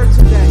prayer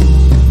today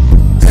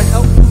to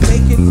help you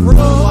make it through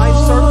life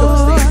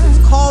circumstances,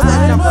 call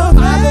that number,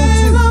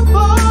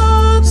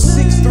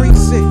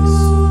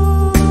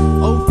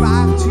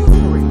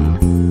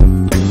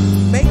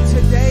 502-636-0523. Make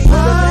today the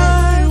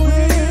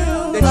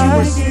day that you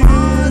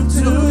respond to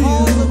the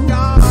call of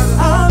God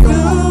on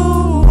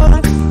your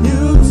heart. That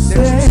you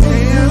stand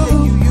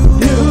and you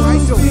use the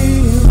right door.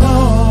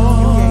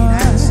 You gain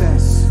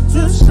access to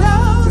the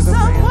family of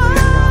God.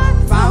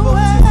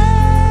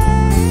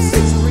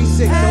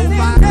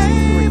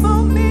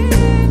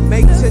 502-636-0523.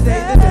 Make today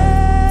the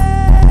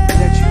day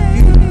that you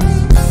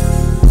use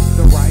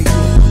the right door.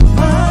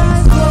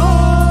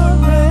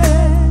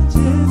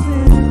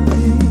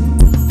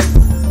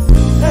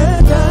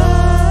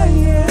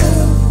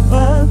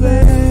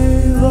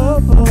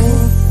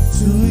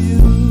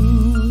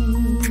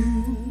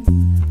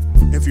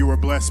 If you were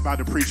blessed by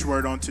the preached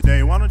word on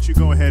today, why don't you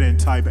go ahead and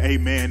type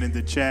amen in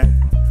the chat.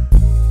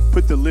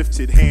 Put the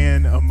lifted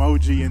hand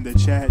emoji in the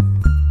chat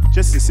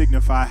just to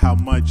signify how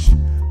much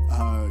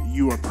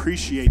you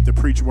appreciate the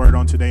preached word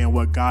on today and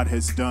what God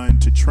has done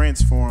to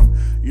transform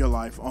your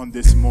life on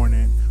this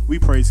morning. We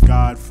praise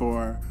God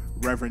for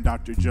Reverend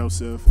Dr.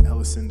 Joseph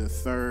Ellison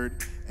III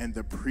and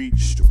the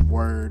preached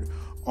word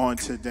on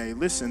today.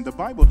 Listen, the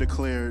Bible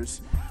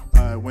declares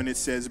when it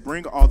says,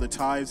 bring all the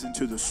tithes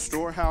into the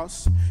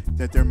storehouse,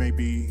 that there may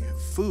be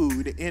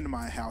food in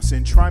my house.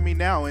 And try me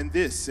now in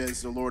this,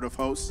 says the Lord of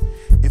hosts,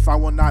 if I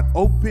will not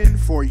open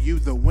for you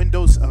the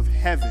windows of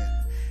heaven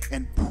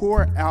and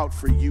pour out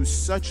for you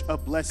such a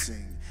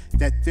blessing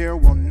that there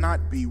will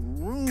not be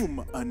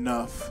room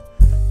enough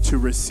to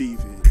receive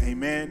it.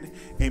 Amen.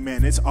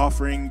 Amen. It's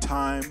offering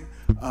time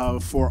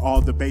for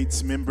all the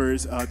Bates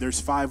members.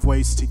 There's 5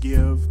 ways to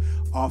give: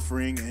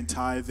 offering and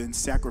tithe and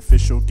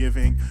sacrificial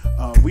giving.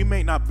 We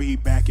may not be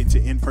back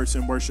into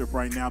in-person worship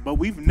right now, but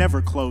we've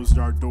never closed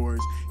our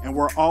doors, and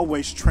we're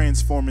always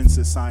transforming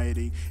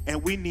society,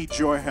 and we need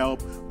your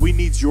help. We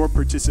need your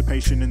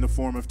participation in the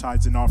form of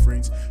tithes and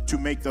offerings to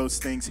make those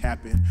things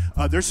happen.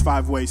 There's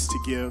 5 ways to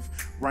give.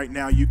 Right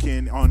now, you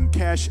can, on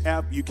Cash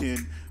App, you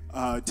can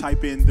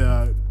type in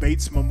the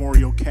Bates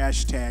Memorial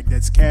cash tag.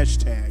 That's cash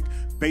tag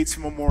Bates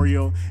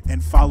Memorial,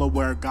 and follow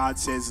where God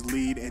says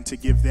lead, and to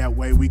give that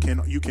way.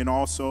 You can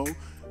also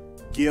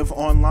give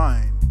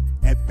online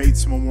at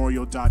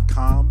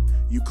batesmemorial.com.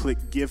 You click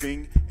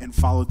giving and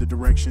follow the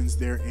directions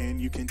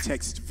therein. You can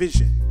text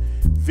vision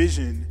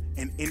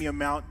in any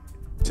amount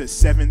to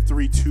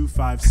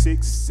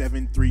 73256,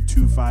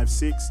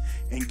 73256,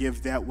 and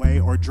give that way,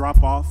 or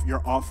drop off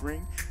your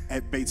offering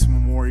at Bates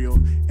Memorial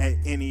at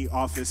any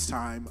office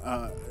time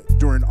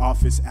during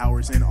office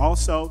hours. And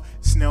also,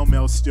 snail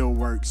mail still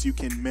works. You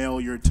can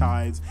mail your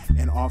tithes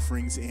and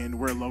offerings in.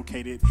 We're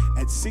located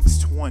at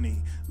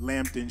 620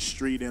 Lambton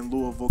Street in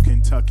Louisville,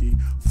 Kentucky,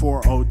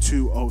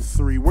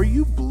 40203. Were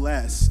you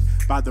blessed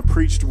by the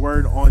preached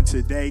word on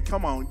today?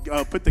 Come on,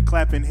 put the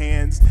clapping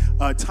hands,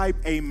 type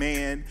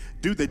amen,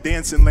 do the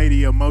dancing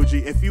lady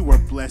emoji if you were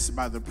blessed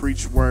by the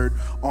preached word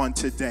on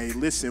today.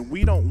 Listen,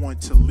 we don't want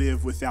to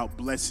live without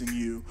blessing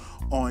you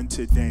on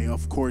today.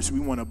 Of course, we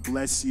want to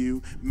bless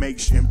you,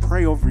 and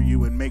pray over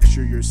you, and make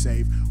sure you're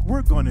safe.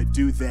 We're going to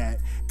do that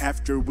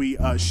after we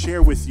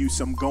share with you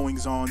some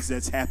goings-ons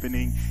that's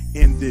happening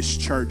in this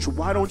church.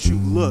 Why don't you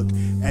look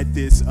at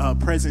this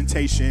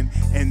presentation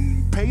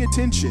and pay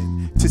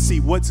attention to see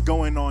what's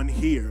going on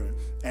here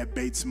at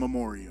Bates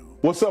Memorial.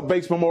 What's up,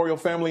 Bates Memorial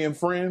family and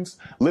friends?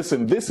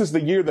 Listen, this is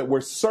the year that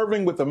we're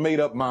serving with a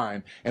made-up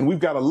mind, and we've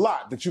got a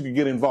lot that you can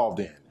get involved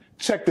in.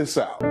 Check this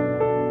out.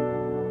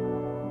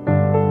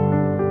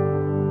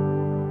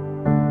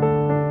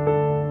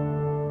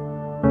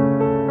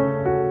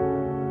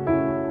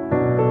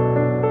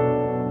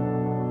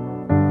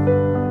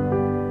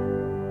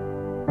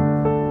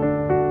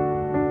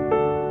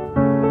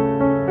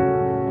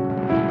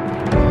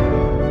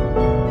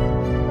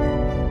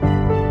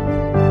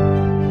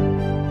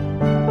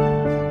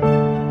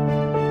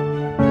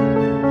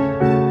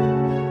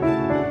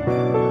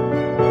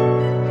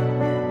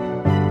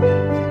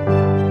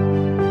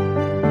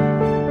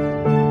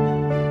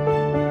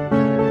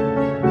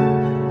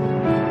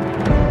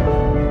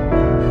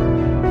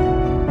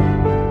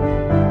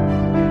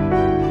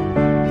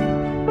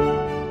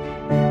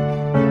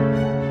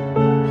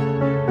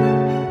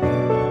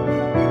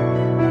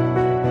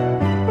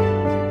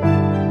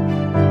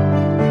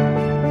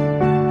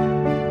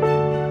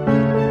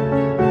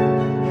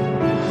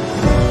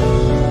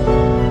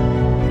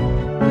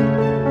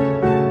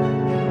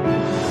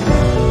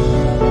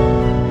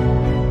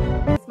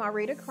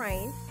 Rita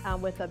Crane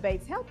with the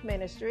Bates Health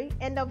Ministry,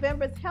 and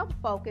November's health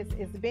focus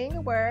is being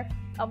aware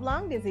of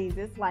lung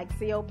diseases like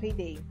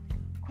COPD.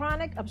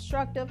 Chronic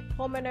obstructive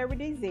pulmonary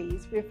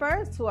disease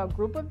refers to a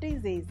group of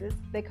diseases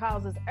that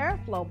causes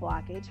airflow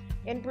blockage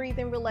and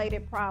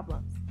breathing-related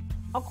problems.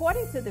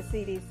 According to the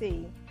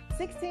CDC,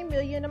 16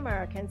 million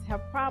Americans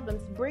have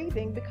problems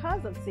breathing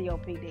because of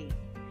COPD.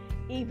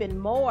 Even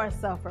more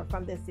suffer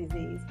from this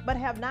disease but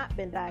have not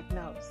been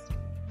diagnosed.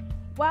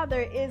 While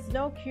there is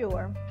no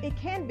cure, it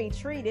can be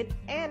treated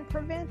and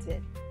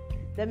prevented.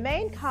 The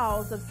main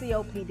cause of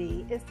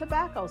COPD is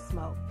tobacco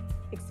smoke,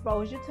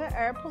 exposure to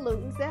air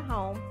pollutants at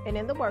home and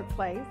in the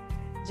workplace.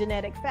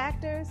 Genetic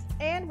factors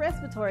and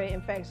respiratory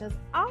infections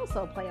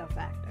also play a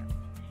factor.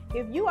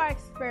 If you are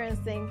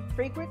experiencing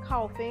frequent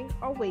coughing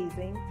or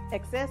wheezing,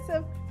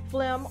 excessive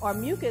phlegm or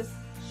mucus,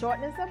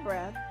 shortness of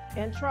breath,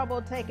 and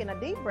trouble taking a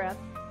deep breath,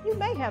 you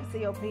may have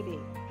COPD.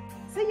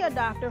 See your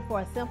doctor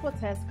for a simple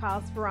test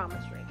called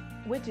spirometry,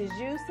 which is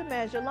used to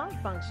measure lung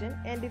function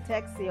and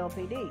detect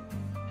COPD.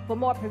 For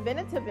more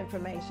preventative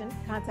information,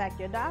 contact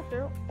your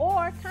doctor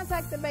or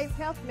contact the Bates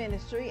Health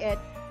Ministry at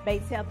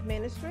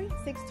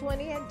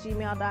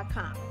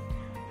bateshealthministry620@gmail.com.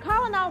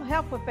 Calling all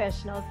health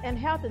professionals and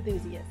health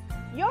enthusiasts,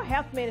 your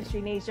health ministry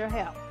needs your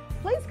help.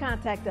 Please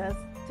contact us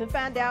to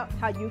find out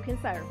how you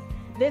can serve.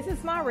 This is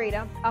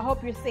Marita. I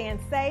hope you're staying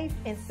safe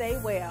and stay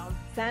well.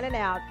 Signing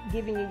out,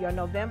 giving you your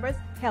November's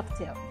health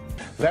tip.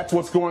 That's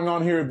what's going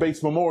on here at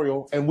Bates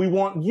Memorial, and we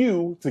want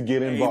you to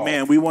get involved.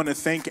 Amen. We want to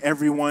thank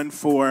everyone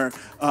for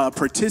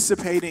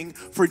participating,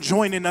 for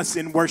joining us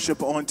in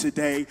worship on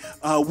today.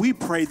 We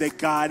pray that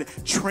God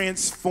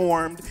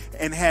transformed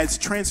and has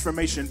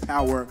transformation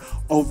power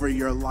over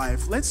your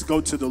life. Let's go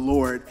to the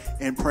Lord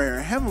in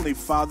prayer. Heavenly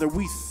Father,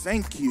 we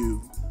thank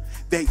you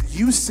that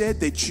you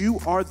said that you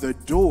are the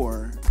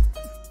door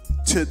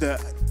to the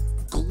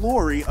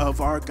glory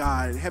of our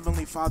God.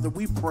 Heavenly Father,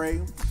 we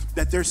pray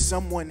that there's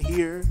someone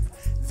here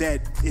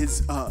that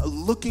is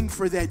looking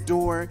for that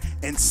door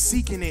and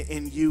seeking it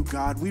in you,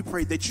 God. We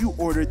pray that you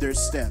order their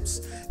steps.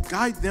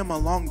 Guide them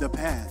along the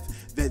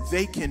path that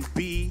they can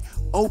be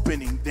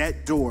opening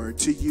that door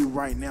to you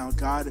right now,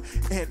 God.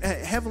 And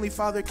Heavenly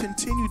Father,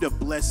 continue to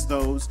bless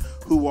those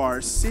who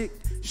are sick,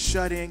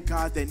 shut in,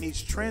 God, that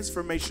needs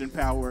transformation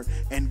power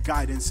and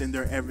guidance in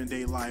their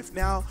everyday life.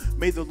 Now,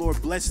 may the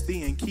Lord bless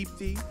thee and keep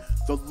thee.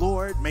 The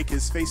Lord make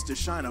his face to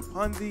shine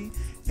upon thee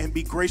and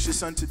be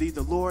gracious unto thee.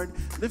 The Lord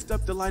lift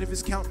up the light of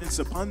his countenance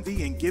upon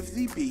thee and give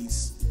thee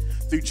peace.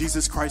 Through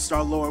Jesus Christ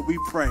our Lord, we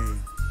pray.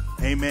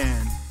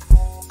 Amen.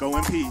 Go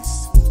in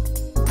peace.